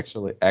all there is?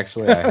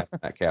 Actually, I have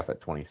Metcalf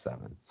at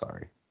 27.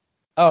 Sorry.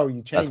 Oh,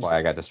 you changed. That's why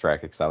I got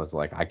distracted, because I was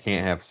like, I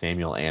can't have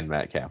Samuel and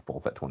Metcalf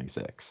both at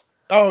 26.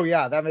 Oh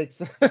yeah, that makes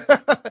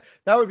that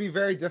would be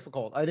very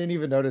difficult. I didn't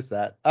even notice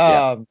that.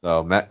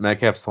 So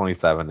Metcalf's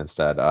 27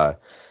 instead.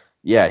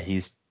 Yeah,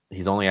 he's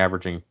only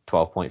averaging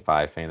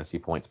 12.5 fantasy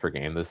points per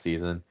game this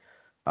season.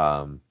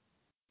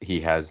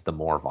 He has the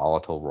more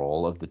volatile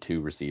role of the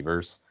 2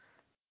 receivers.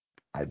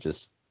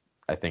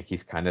 I think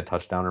he's kind of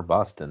touchdown or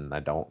bust, and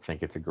I don't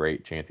think it's a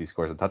great chance he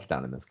scores a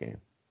touchdown in this game.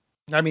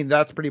 I mean,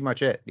 that's pretty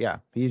much it. Yeah,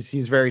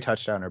 he's very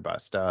touchdown or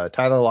bust.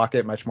 Tyler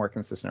Lockett, much more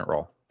consistent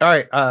role. All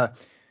right,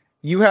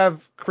 You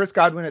have Chris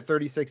Godwin at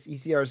 36,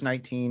 ECR's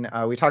 19.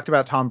 We talked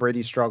about Tom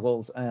Brady's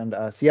struggles, and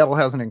Seattle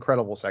has an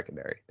incredible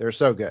secondary. They're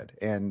so good,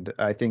 and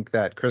I think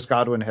that Chris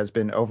Godwin has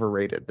been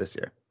overrated this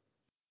year.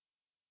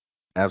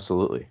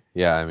 Absolutely.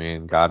 Yeah, I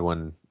mean,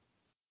 Godwin,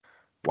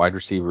 wide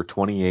receiver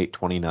 28,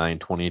 29,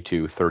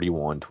 22,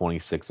 31,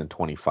 26, and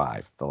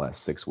 25 the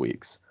last 6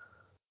 weeks.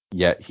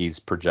 Yet he's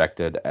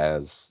projected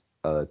as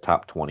a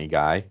top 20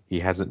 guy. He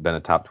hasn't been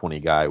a top 20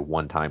 guy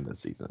one time this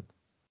season.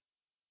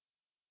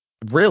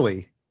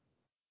 Really?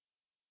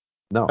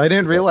 No. I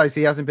didn't realize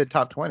he hasn't been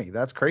top 20.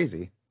 That's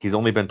crazy. He's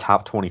only been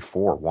top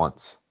 24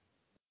 once.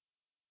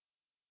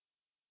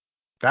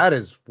 That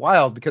is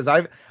wild because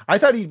I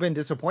thought he'd been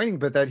disappointing,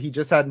 but that he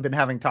just hadn't been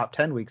having top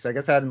 10 weeks. I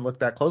guess I hadn't looked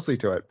that closely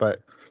to it,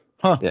 but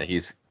Yeah,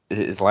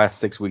 his last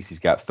 6 weeks he's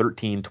got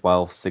 13,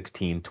 12,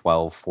 16,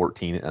 12,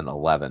 14, and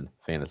 11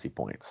 fantasy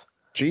points.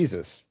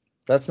 Jesus.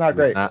 That's not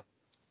great.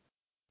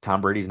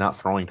 Tom Brady's not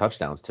throwing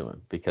touchdowns to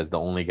him because the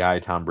only guy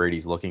Tom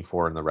Brady's looking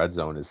for in the red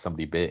zone is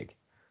somebody big.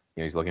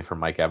 He's looking for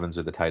Mike Evans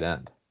or the tight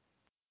end.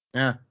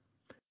 Yeah.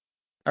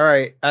 All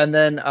right. And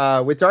then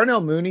with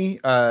Darnell Mooney,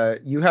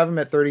 you have him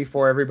at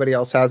 34. Everybody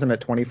else has him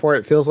at 24.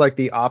 It feels like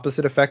the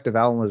opposite effect of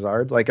Allen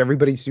Lazard. Like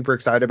everybody's super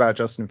excited about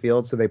Justin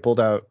Fields, so they pulled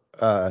out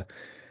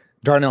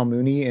Darnell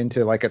Mooney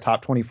into like a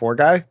top 24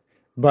 guy.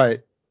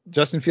 But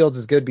Justin Fields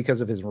is good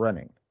because of his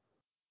running.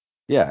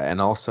 Yeah,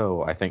 and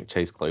also I think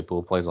Chase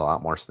Claypool plays a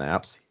lot more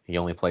snaps. He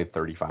only played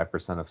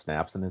 35% of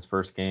snaps in his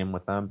first game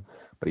with them,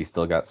 but he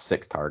still got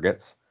 6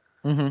 targets,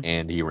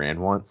 and he ran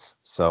once.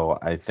 So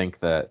I think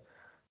that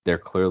they're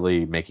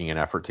clearly making an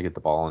effort to get the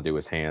ball into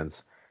his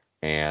hands,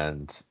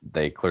 and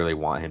they clearly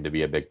want him to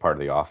be a big part of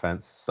the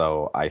offense.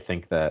 So I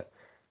think that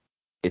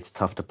it's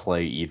tough to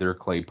play either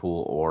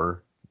Claypool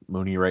or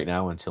Mooney right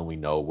now until we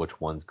know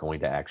which one's going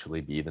to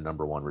actually be the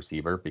number one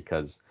receiver,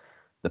 because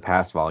the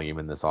pass volume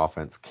in this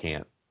offense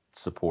can't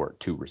support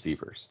 2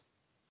 receivers.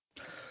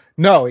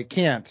 No, it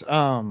can't.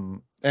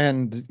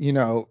 And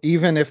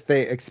even if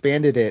they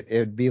expanded it,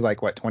 it'd be like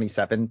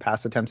 27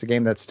 pass attempts a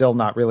game. That's still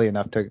not really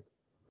enough to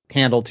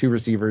handle 2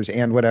 receivers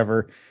and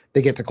whatever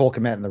they get to Cole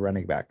Kmet and the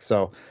running back.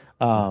 So,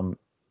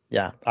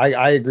 yeah,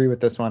 I agree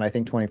with this one. I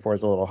think 24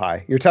 is a little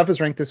high. Your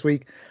toughest rank this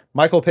week,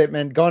 Michael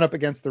Pittman going up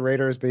against the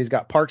Raiders, but he's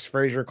got Parks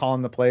Frazier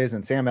calling the plays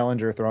and Sam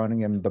Ehlinger throwing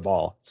him the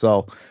ball.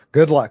 So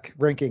good luck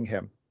ranking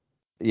him.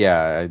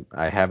 Yeah,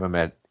 I have him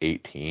at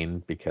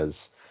 18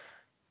 because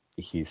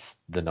he's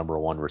the number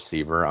one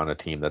receiver on a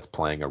team that's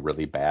playing a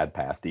really bad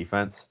pass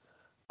defense.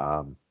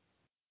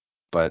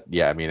 But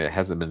yeah, I mean, it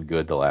hasn't been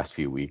good the last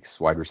few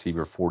weeks. Wide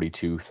receiver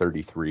 42,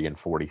 33, and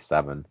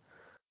 47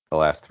 the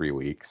last 3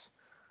 weeks.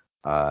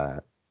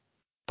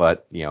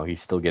 But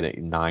he's still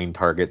getting 9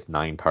 targets,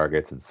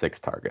 and 6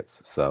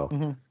 targets.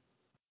 So,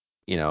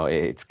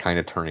 it's kind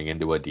of turning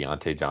into a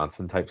Deontay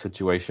Johnson type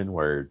situation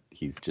where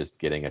he's just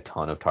getting a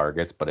ton of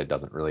targets, but it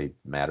doesn't really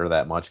matter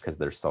that much because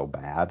they're so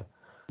bad.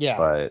 Yeah.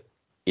 But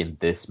in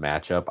this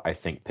matchup, I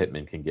think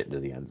Pittman can get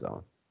into the end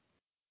zone.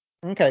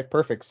 Okay,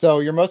 perfect. So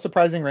your most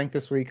surprising rank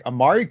this week,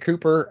 Amari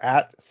Cooper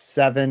at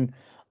 7,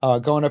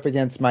 going up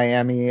against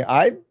Miami.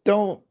 I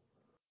don't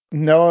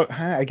know.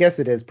 I guess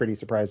it is pretty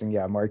surprising.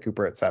 Yeah, Amari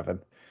Cooper at 7.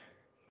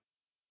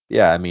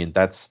 Yeah, I mean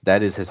that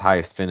is his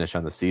highest finish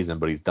on the season,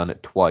 but he's done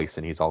it twice,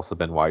 and he's also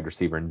been wide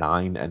receiver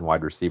 9 and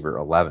wide receiver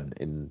 11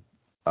 in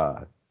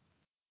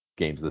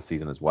games this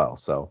season as well.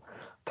 So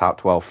top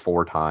 12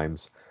 4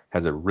 times,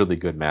 has a really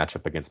good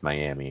matchup against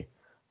Miami.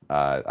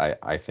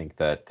 I think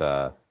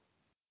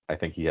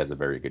he has a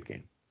very good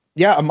game.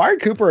 Yeah, Amari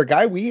Cooper, a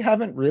guy we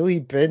haven't really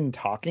been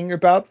talking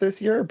about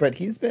this year, but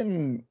he's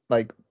been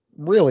like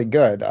really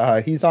good.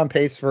 He's on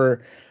pace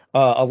for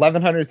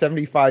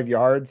 1,175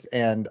 yards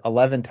and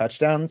 11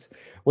 touchdowns,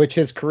 which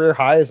his career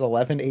high is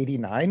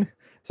 1,189.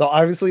 So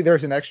obviously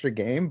there's an extra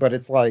game, but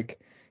it's like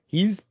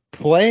he's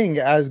playing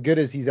as good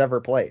as he's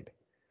ever played.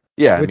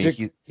 Yeah, I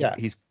mean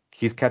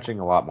he's catching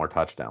a lot more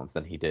touchdowns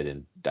than he did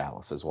in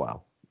Dallas as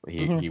well.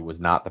 He was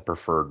not the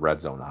preferred red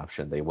zone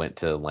option. They went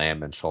to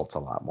Lamb and Schultz a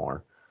lot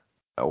more,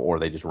 or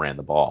they just ran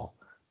the ball.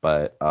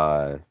 But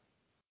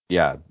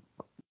yeah,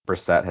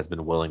 Brissett has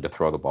been willing to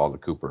throw the ball to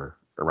Cooper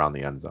around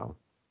the end zone.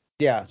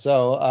 Yeah,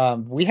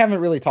 so we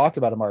haven't really talked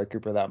about Amari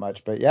Cooper that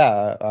much, but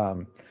yeah,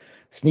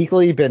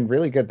 sneakily been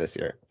really good this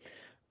year.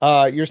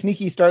 Your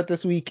sneaky start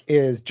this week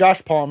is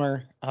Josh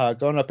Palmer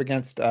going up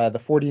against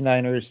the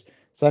 49ers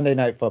Sunday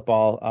Night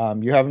Football.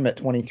 You have him at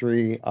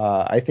 23.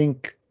 I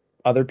think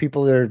other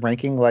people are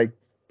ranking like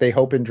they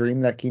hope and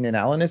dream that Keenan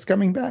Allen is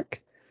coming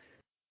back.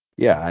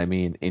 Yeah, I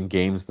mean in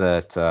games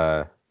that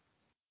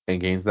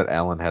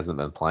Allen hasn't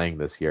been playing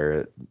this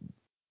year,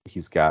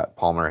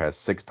 Palmer has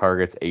 6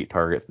 targets, 8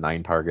 targets,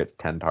 9 targets,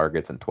 10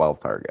 targets, and 12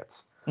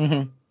 targets.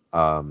 The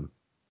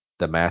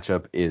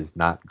matchup is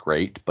not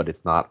great, but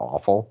it's not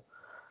awful.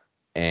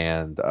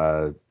 And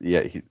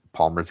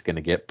Palmer's going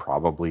to get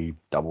probably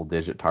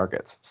double-digit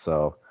targets.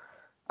 So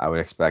I would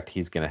expect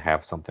he's going to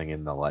have something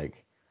in the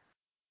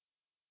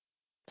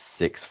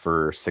 6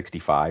 for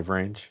 65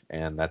 range,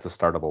 and that's a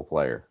startable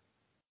player.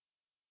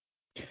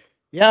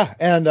 Yeah,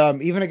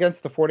 and even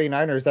against the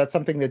 49ers, that's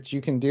something that you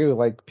can do.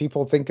 Like,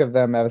 people think of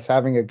them as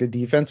having a good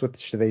defense,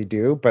 which they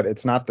do, but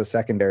it's not the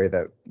secondary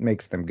that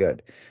makes them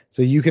good.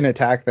 So you can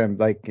attack them.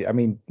 Like, I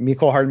mean,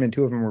 Mecole Hardman,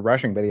 two of them were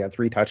rushing, but he had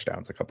 3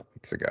 touchdowns a couple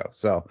weeks ago.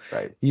 So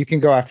Right. you can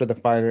go after the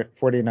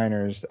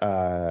 49ers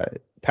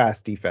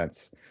pass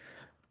defense.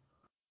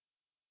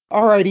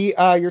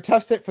 Alrighty, your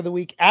tough sit for the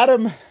week.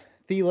 Adam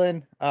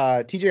Thielen,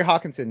 TJ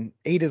Hawkinson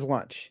ate his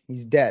lunch.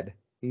 He's dead.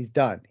 He's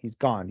done. He's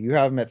gone. You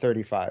have him at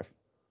 35.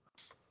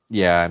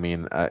 Yeah, I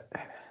mean,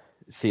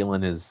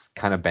 Thielen is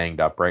kind of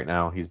banged up right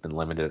now. He's been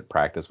limited at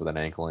practice with an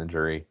ankle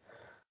injury.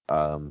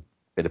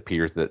 It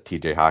appears that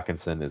TJ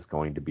Hawkinson is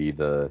going to be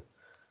the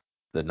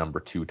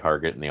number 2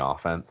 target in the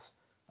offense,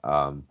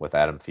 with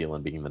Adam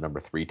Thielen being the number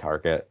 3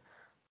 target.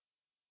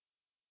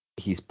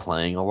 He's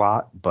playing a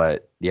lot,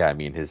 but yeah, I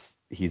mean,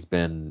 he's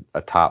been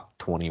a top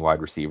 20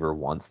 wide receiver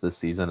once this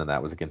season, and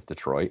that was against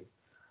Detroit.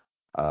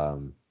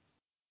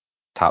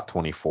 Top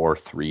 24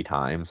 3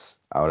 times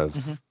out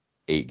of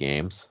 8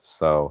 games.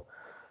 So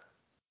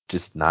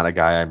just not a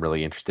guy I'm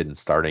really interested in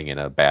starting in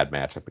a bad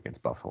matchup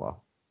against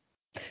Buffalo.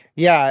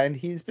 Yeah, and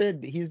he's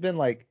been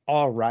like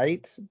all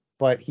right,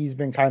 but he's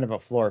been kind of a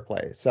floor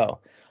play. So,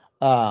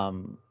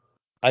 um,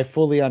 I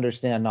fully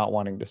understand not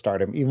wanting to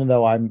start him, even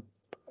though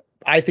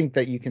I think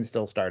that you can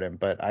still start him,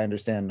 but I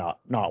understand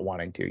not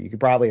wanting to. You could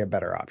probably have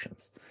better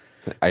options.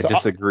 I So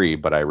disagree,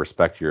 but I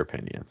respect your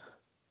opinion.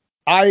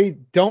 I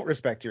don't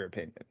respect your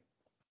opinion.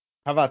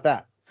 How about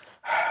that?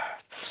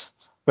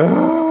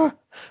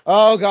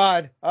 Oh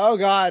God. Oh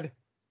God.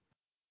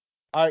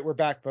 All right, we're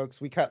back,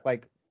 folks. We cut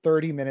like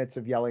 30 minutes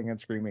of yelling and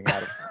screaming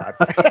out of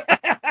the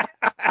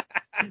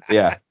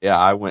podcast. Yeah,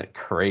 I went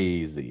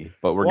crazy,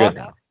 but we're good Walker,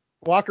 now.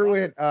 Walker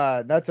went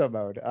nutso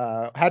mode.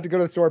 Had to go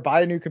to the store,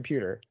 buy a new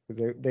computer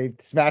because they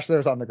smashed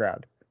theirs on the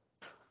ground.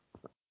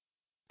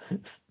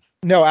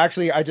 No,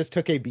 actually, I just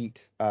took a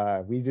beat.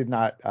 We did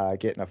not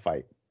get in a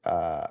fight.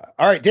 All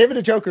right, David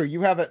Njoku,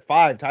 you have at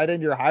 5. Tight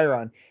end, you're higher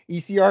on.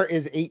 ECR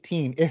is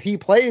 18. If he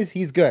plays,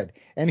 he's good,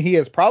 and he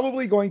is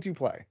probably going to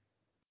play.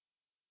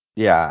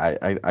 Yeah,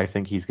 I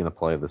think he's going to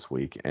play this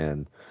week.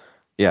 And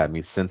yeah, I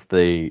mean, since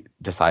they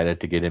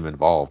decided to get him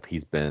involved,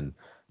 he's been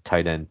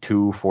tight end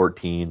 2,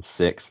 14,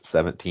 6,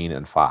 17,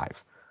 and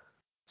 5.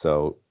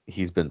 So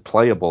he's been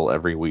playable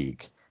every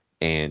week,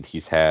 and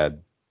he's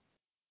had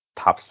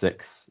top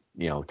 6,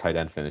 tight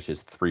end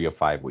finishes 3 of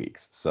 5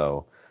 weeks.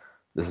 So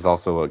this is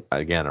also,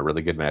 again, a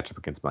really good matchup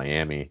against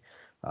Miami.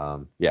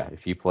 Yeah,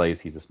 if he plays,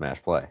 he's a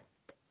smash play.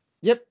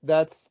 Yep,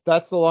 that's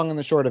the long and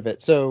the short of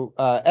it. So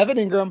Evan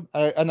Ingram,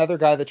 another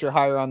guy that you're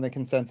higher on the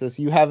consensus,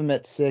 you have him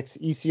at 6.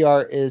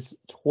 ECR is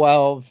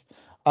 12.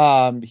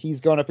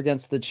 He's going up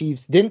against the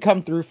Chiefs. Didn't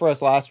come through for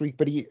us last week,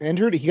 but he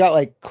got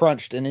like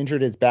crunched and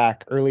injured his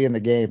back early in the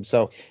game,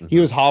 so he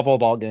was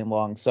hobbled all game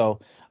long.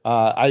 So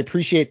I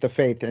appreciate the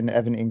faith in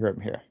Evan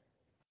Ingram here.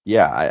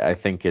 Yeah, I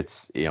think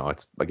it's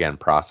again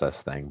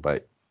process thing,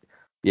 but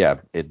yeah,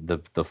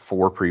 the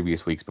 4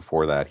 previous weeks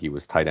before that, he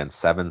was tight end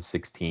 7,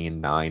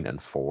 16, 9,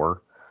 and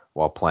 4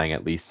 while playing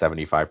at least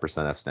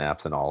 75% of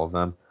snaps in all of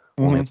them.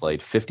 Only played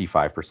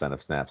 55%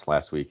 of snaps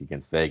last week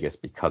against Vegas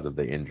because of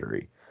the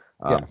injury.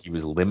 Yeah. He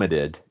was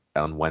limited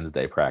on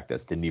Wednesday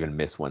practice, didn't even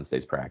miss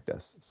Wednesday's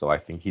practice. So I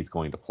think he's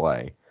going to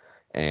play.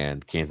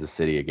 And Kansas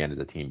City, again, is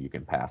a team you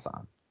can pass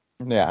on.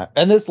 Yeah,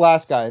 and this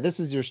last guy,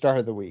 this is your start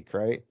of the week,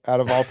 right?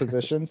 Out of all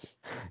positions.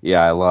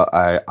 Yeah,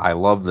 I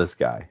love this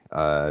guy.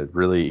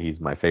 Really,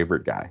 he's my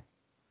favorite guy.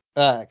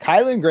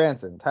 Kylen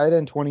Granson, tight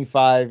end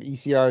 25,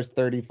 ECR is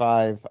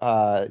 35.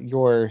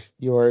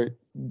 Your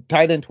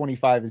tight end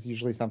 25 is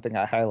usually something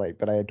I highlight,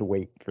 but I had to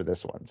wait for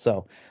this one.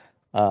 So,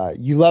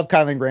 you love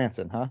Kylen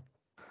Granson, huh?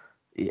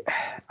 Yeah,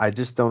 I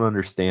just don't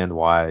understand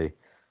why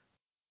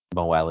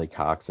Mo Alley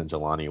Cox and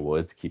Jelani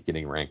Woods keep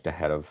getting ranked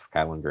ahead of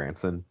Kylen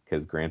Granson,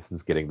 because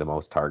Granson's getting the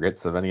most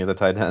targets of any of the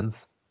tight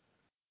ends.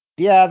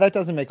 Yeah, that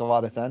doesn't make a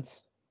lot of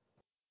sense.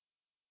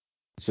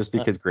 It's just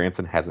because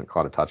Granson hasn't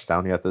caught a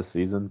touchdown yet this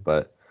season,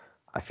 but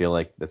I feel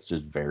like that's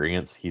just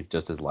variance. He's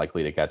just as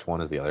likely to catch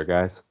one as the other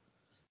guys.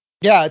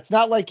 Yeah, it's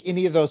not like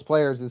any of those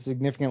players is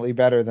significantly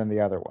better than the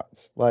other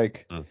ones.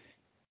 Mm.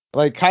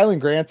 Like Kylen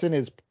Granson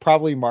is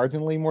probably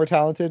marginally more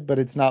talented, but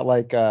it's not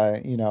like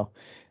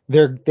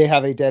they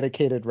have a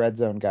dedicated red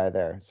zone guy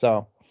there.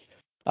 So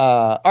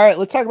all right,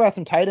 let's talk about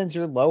some tight ends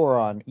you're lower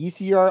on.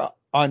 ECR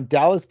on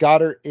Dallas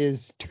Goedert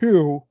is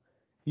 2.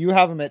 You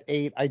have him at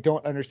 8. I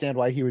don't understand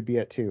why he would be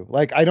at 2.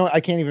 Like I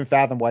can't even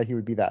fathom why he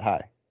would be that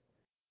high.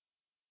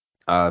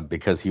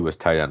 Because he was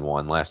tight end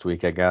 1 last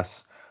week, I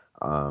guess.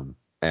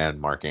 And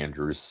Mark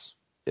Andrews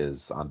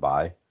is on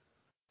bye,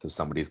 so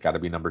somebody's got to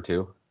be number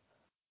 2.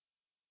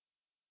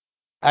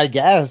 I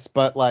guess,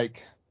 but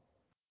like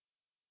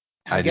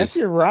I guess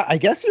you're right. I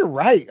guess you're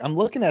right. I'm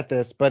looking at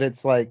this, but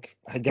it's like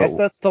I guess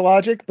that's the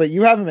logic. But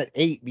you have him at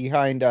 8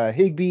 behind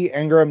Higbee,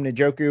 Ingram,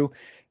 Njoku,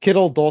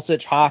 Kittle,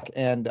 Dulcich, Hawk,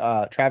 and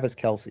Travis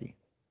Kelce.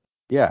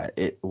 Yeah,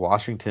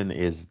 Washington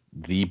is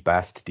the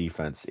best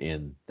defense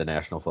in the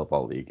National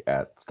Football League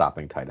at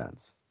stopping tight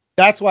ends.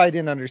 That's why I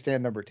didn't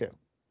understand number 2.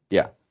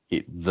 Yeah,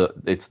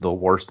 It's the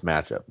worst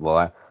matchup.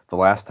 The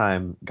last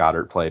time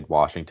Goddard played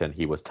Washington,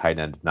 he was tight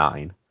end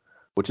 9,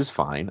 which is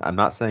fine. I'm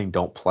not saying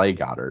don't play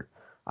Goddard.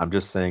 I'm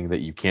just saying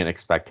that you can't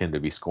expect him to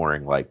be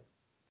scoring like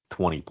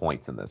 20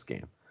 points in this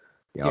game.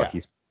 Yeah.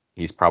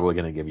 He's probably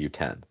going to give you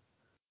 10.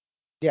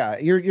 Yeah,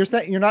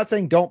 you're not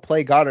saying don't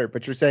play Goddard,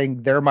 but you're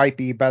saying there might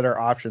be better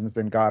options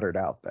than Goddard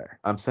out there.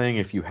 I'm saying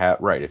if you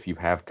have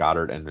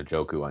Goddard and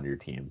Njoku on your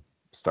team,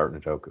 start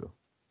Njoku.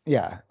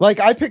 Yeah,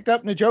 like I picked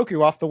up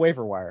Njoku off the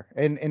waiver wire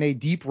in a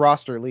deep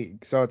roster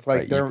league, so it's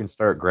like you can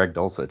start Greg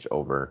Dulcich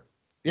over.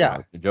 Yeah,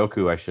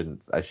 Njoku. I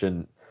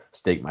shouldn't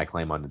stake my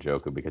claim on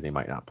Njoku because he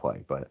might not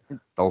play, but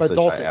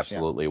Dulcich I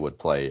absolutely would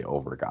play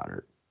over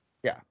Goddard.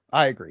 Yeah,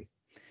 I agree.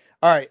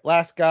 All right,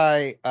 last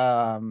guy.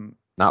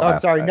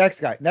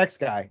 Next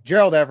guy.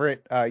 Gerald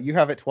Everett. You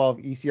have at 12,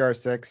 ECR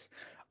 6.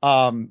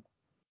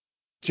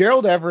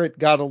 Gerald Everett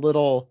got a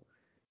little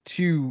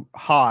too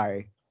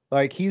high.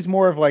 Like he's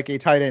more of like a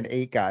tight end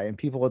 8 guy, and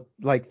people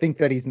like think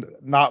that he's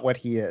not what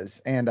he is.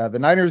 And the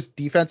Niners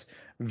defense,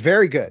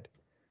 very good.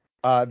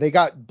 They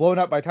got blown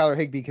up by Tyler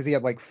Higbee because he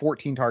had like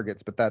 14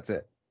 targets, but that's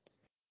it.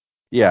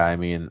 Yeah, I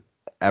mean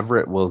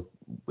Everett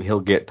he'll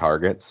get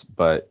targets,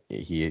 but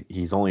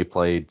he's only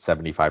played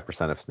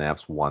 75% of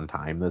snaps one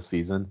time this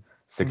season.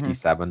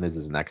 67 is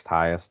his next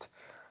highest.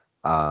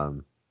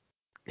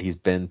 He's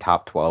been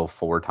top 12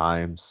 4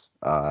 times,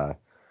 and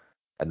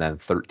then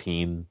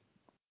 13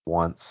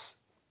 once.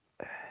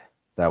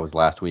 That was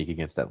last week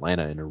against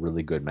Atlanta in a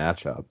really good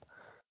matchup.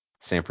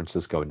 San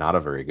Francisco, not a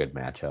very good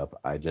matchup.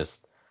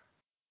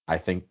 I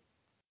think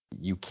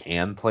you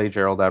can play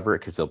Gerald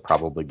Everett because he'll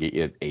probably get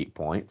you 8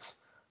 points,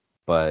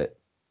 but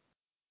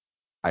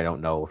I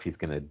don't know if he's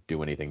going to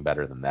do anything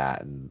better than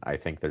that, and I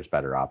think there's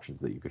better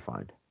options that you could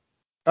find.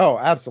 Oh,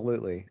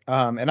 absolutely.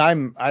 And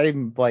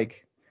I'm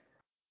like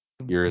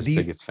you're his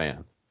biggest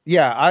fan.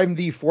 Yeah, I'm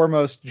the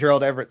foremost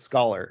Gerald Everett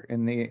scholar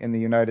in the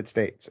United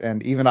States,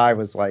 and even I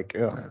was like,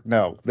 ugh,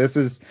 no,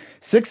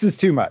 6 is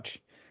too much.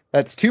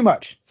 That's too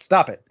much.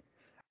 Stop it.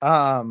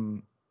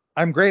 I'm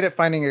great at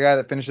finding a guy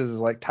that finishes as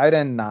like tight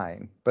end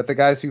 9, but the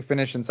guys who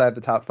finish inside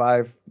the top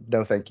 5,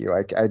 no, thank you.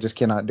 I just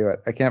cannot do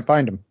it. I can't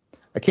find him.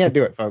 I can't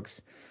do it,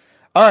 folks.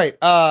 All right,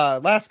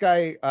 last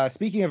guy.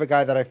 Speaking of a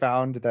guy that I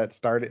found that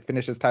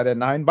finishes tight end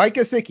 9, Mike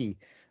Gesicki.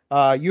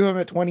 You have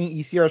him at 20,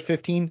 ECR's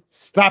 15.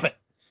 Stop it.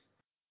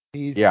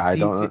 He's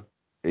not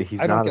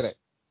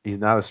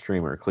a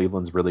streamer.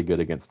 Cleveland's really good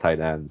against tight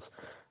ends.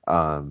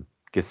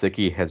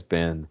 Gesicki has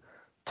been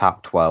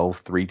top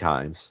 12 3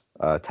 times,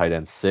 tight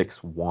end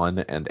 6, 1,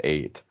 and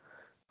 8.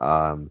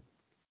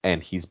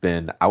 And he's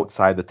been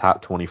outside the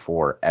top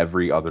 24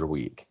 every other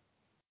week.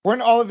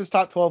 Weren't all of his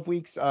top 12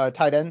 weeks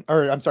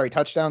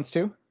touchdowns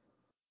too?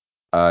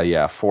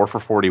 4 for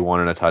 41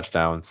 and a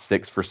touchdown,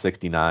 6 for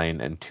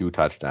 69 and 2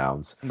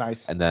 touchdowns.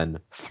 Nice. And then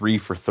 3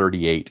 for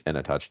 38 and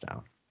a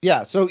touchdown.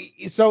 Yeah,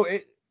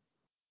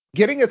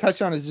 getting a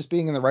touchdown is just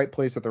being in the right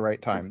place at the right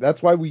time.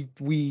 That's why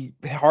we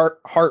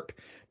harp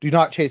do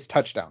not chase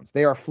touchdowns.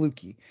 They are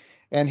fluky.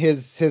 And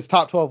his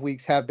top 12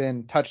 weeks have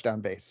been touchdown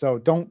based. So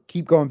don't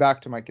keep going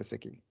back to Mike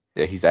Gesicki.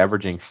 Yeah, he's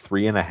averaging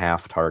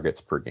 3.5 targets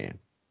per game.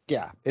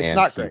 Yeah, it's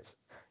not great.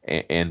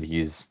 And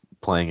he's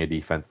playing a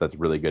defense that's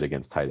really good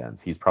against tight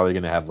ends. He's probably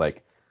going to have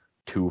like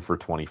 2 for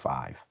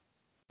 25.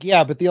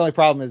 Yeah, but the only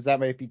problem is that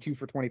might be 2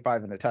 for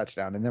 25 and a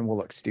touchdown, and then we'll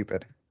look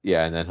stupid.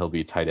 Yeah, and then he'll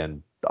be tight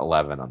end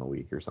 11 on the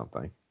week or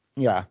something.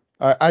 Yeah.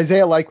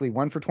 Isaiah Likely,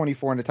 1 for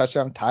 24 and a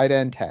touchdown, tight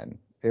end 10.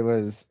 It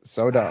was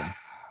so dumb.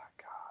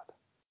 God.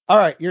 All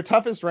right, your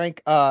toughest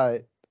rank,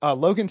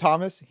 Logan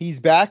Thomas. He's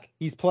back.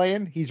 He's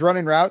playing. He's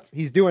running routes.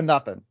 He's doing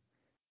nothing.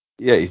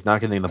 Yeah, he's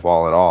not getting the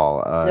ball at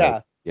all.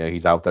 Yeah,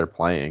 he's out there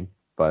playing.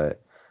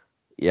 But,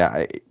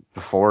 yeah,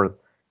 before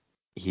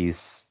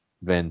he's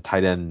been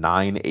tight end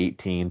 9,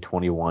 18,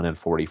 21, and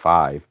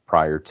 45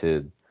 prior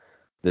to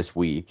this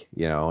week,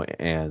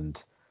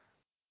 and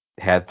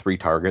had 3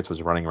 targets,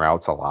 was running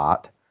routes a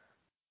lot.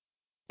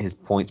 His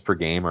points per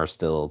game are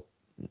still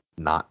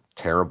not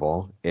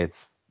terrible. It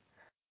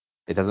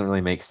doesn't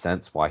really make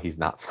sense why he's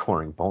not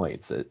scoring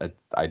points.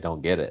 I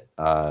don't get it.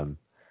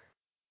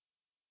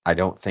 I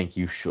don't think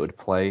you should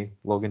play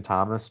Logan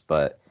Thomas,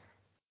 but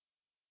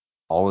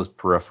all his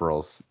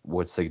peripherals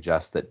would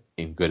suggest that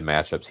in good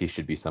matchups, he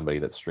should be somebody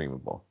that's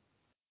streamable.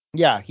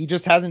 Yeah, he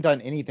just hasn't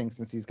done anything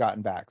since he's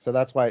gotten back. So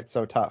that's why it's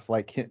so tough.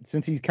 Like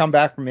since he's come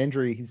back from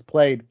injury, he's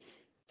played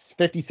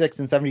 56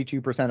 and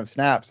 72% of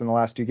snaps in the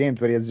last 2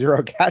 games, but he has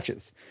 0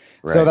 catches.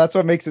 Right. So that's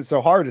what makes it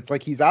so hard. It's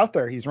like he's out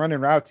there, he's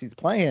running routes, he's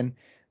playing,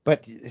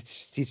 but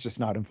he's just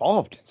not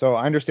involved. So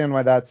I understand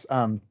why that's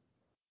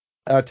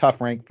a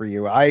tough rank for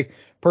you. I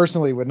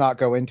personally would not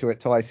go into it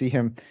till I see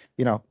him,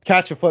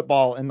 catch a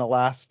football in the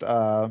last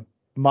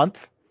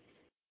month.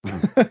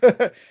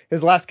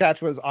 His last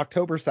catch was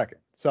October 2nd.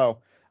 So,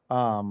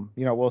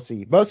 we'll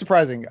see. Most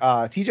surprising,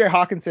 TJ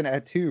Hawkinson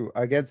at 2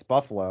 against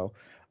Buffalo.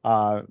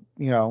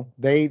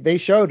 They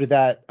showed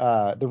that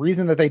the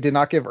reason that they did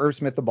not give Irv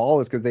Smith the ball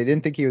is because they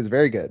didn't think he was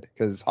very good,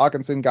 because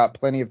Hawkinson got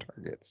plenty of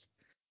targets.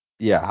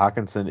 Yeah,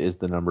 Hawkinson is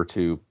the number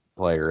 2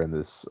 player in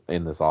this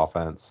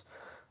offense.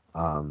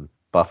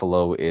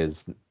 Buffalo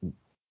is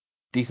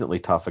decently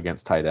tough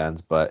against tight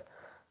ends, but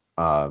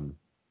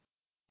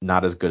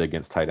not as good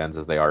against tight ends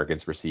as they are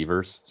against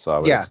receivers. So I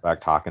would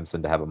expect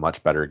Hockenson to have a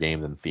much better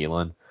game than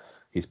Thielen.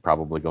 He's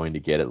probably going to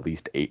get at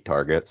least 8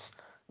 targets.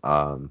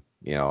 And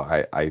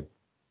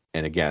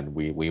again,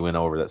 we went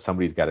over that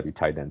somebody's got to be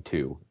tight end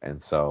too.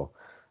 And so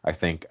I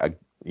think,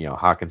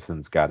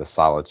 Hockenson's got a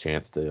solid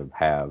chance to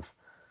have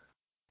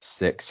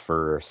 6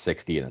 for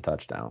 60 and a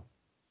touchdown.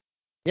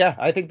 Yeah,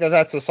 I think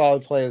that's a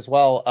solid play as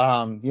well.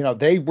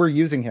 They were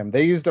using him.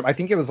 They used him. I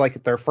think it was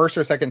like their first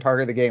or second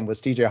target of the game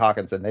was TJ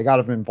Hockenson. They got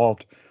him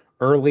involved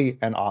early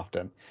and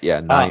often.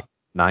 Yeah,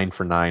 9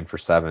 for 9 for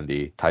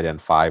 70, tight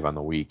end 5 on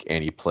the week,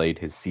 and he played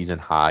his season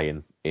high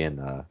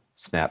in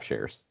snap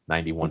shares,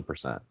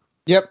 91%.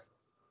 Yep.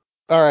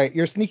 All right,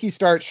 your sneaky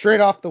start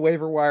straight off the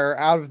waiver wire,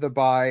 out of the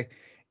bye,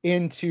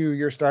 into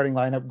your starting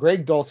lineup.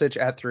 Greg Dulcich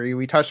at 3.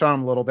 We touched on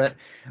him a little bit.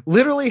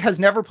 Literally has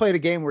never played a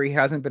game where he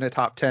hasn't been a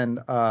top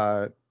 10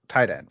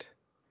 tight end.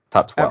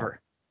 Top 12.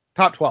 Ever.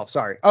 Top 12,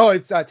 sorry. Oh,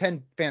 it's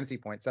 10 fantasy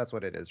points. That's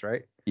what it is,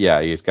 right?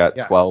 Yeah, he's got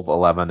 12,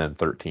 11, and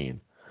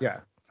 13. Yeah.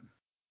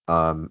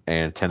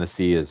 And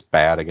Tennessee is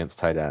bad against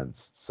tight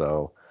ends.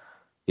 So,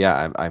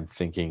 yeah, I'm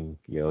thinking,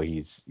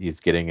 he's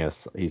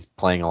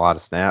playing a lot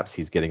of snaps.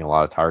 He's getting a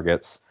lot of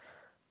targets.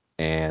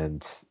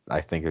 And I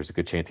think there's a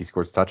good chance he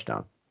scores a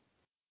touchdown.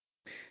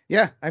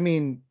 Yeah, I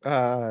mean,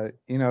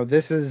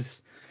 this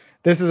is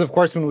of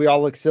course when we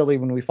all look silly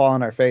when we fall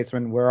on our face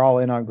when we're all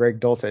in on Greg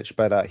Dulcich,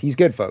 but he's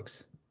good,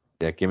 folks.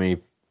 Yeah, give me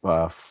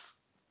 4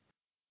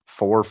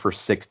 for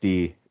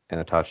 60 and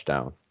a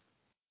touchdown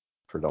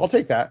for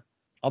Dulcich.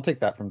 I'll take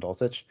that from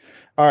Dulcich.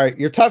 All right,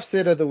 your tough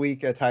sit of the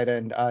week at tight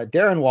end,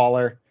 Darren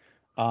Waller.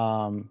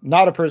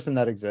 Not a person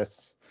that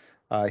exists.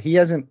 He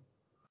hasn't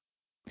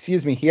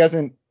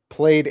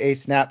played a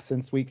snap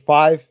since week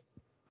 5.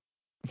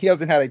 He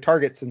hasn't had a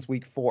target since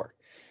week 4,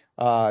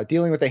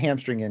 dealing with a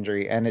hamstring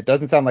injury, and it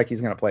doesn't sound like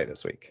he's going to play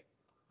this week.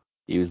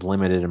 He was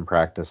limited in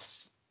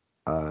practice.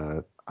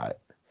 There's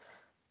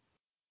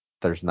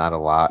not a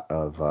lot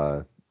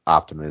of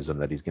optimism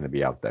that he's going to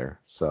be out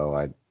there. So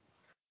I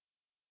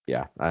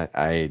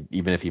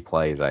even if he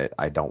plays,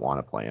 I don't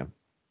want to play him.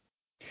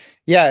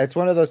 Yeah, it's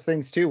one of those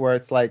things too where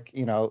it's like,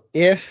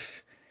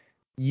 if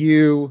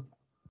you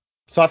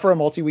suffer a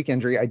multi-week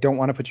injury, I don't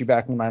want to put you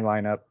back in my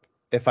lineup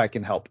if I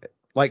can help it.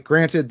 Like,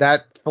 granted,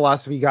 that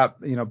philosophy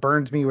got,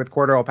 burned me with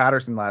Cordarrelle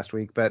Patterson last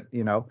week, but,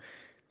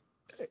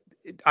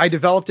 I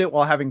developed it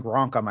while having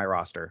Gronk on my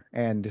roster,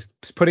 and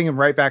just putting him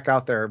right back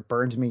out there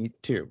burned me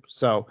too.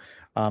 So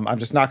I'm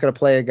just not going to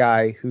play a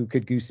guy who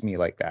could goose me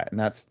like that. And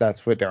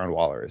that's what Darren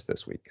Waller is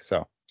this week.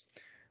 So,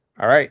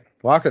 all right,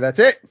 Walker, that's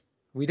it.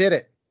 We did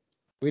it.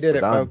 We're done,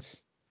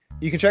 folks.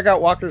 You can check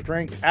out Walker's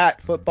Ranks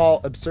at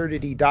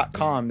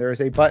footballabsurdity.com. There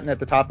is a button at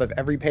the top of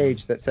every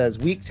page that says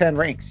Week 10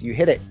 Ranks. You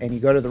hit it and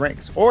you go to the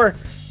ranks. Or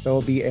there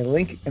will be a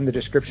link in the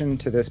description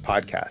to this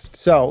podcast.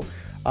 So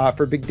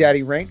for Big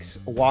Daddy Ranks,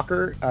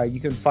 Walker, you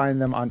can find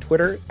them on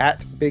Twitter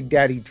at Big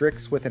Daddy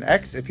Drix with an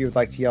X if you would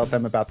like to yell at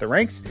them about the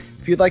ranks.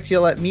 If you'd like to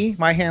yell at me,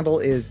 my handle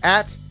is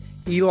at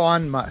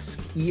Elon Musk,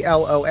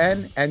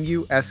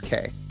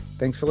 ELONMUSK.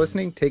 Thanks for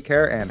listening. Take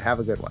care and have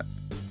a good one.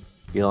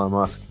 Elon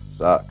Musk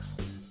sucks.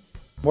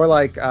 More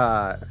like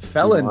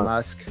Felon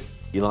Musk.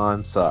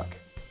 Elon suck.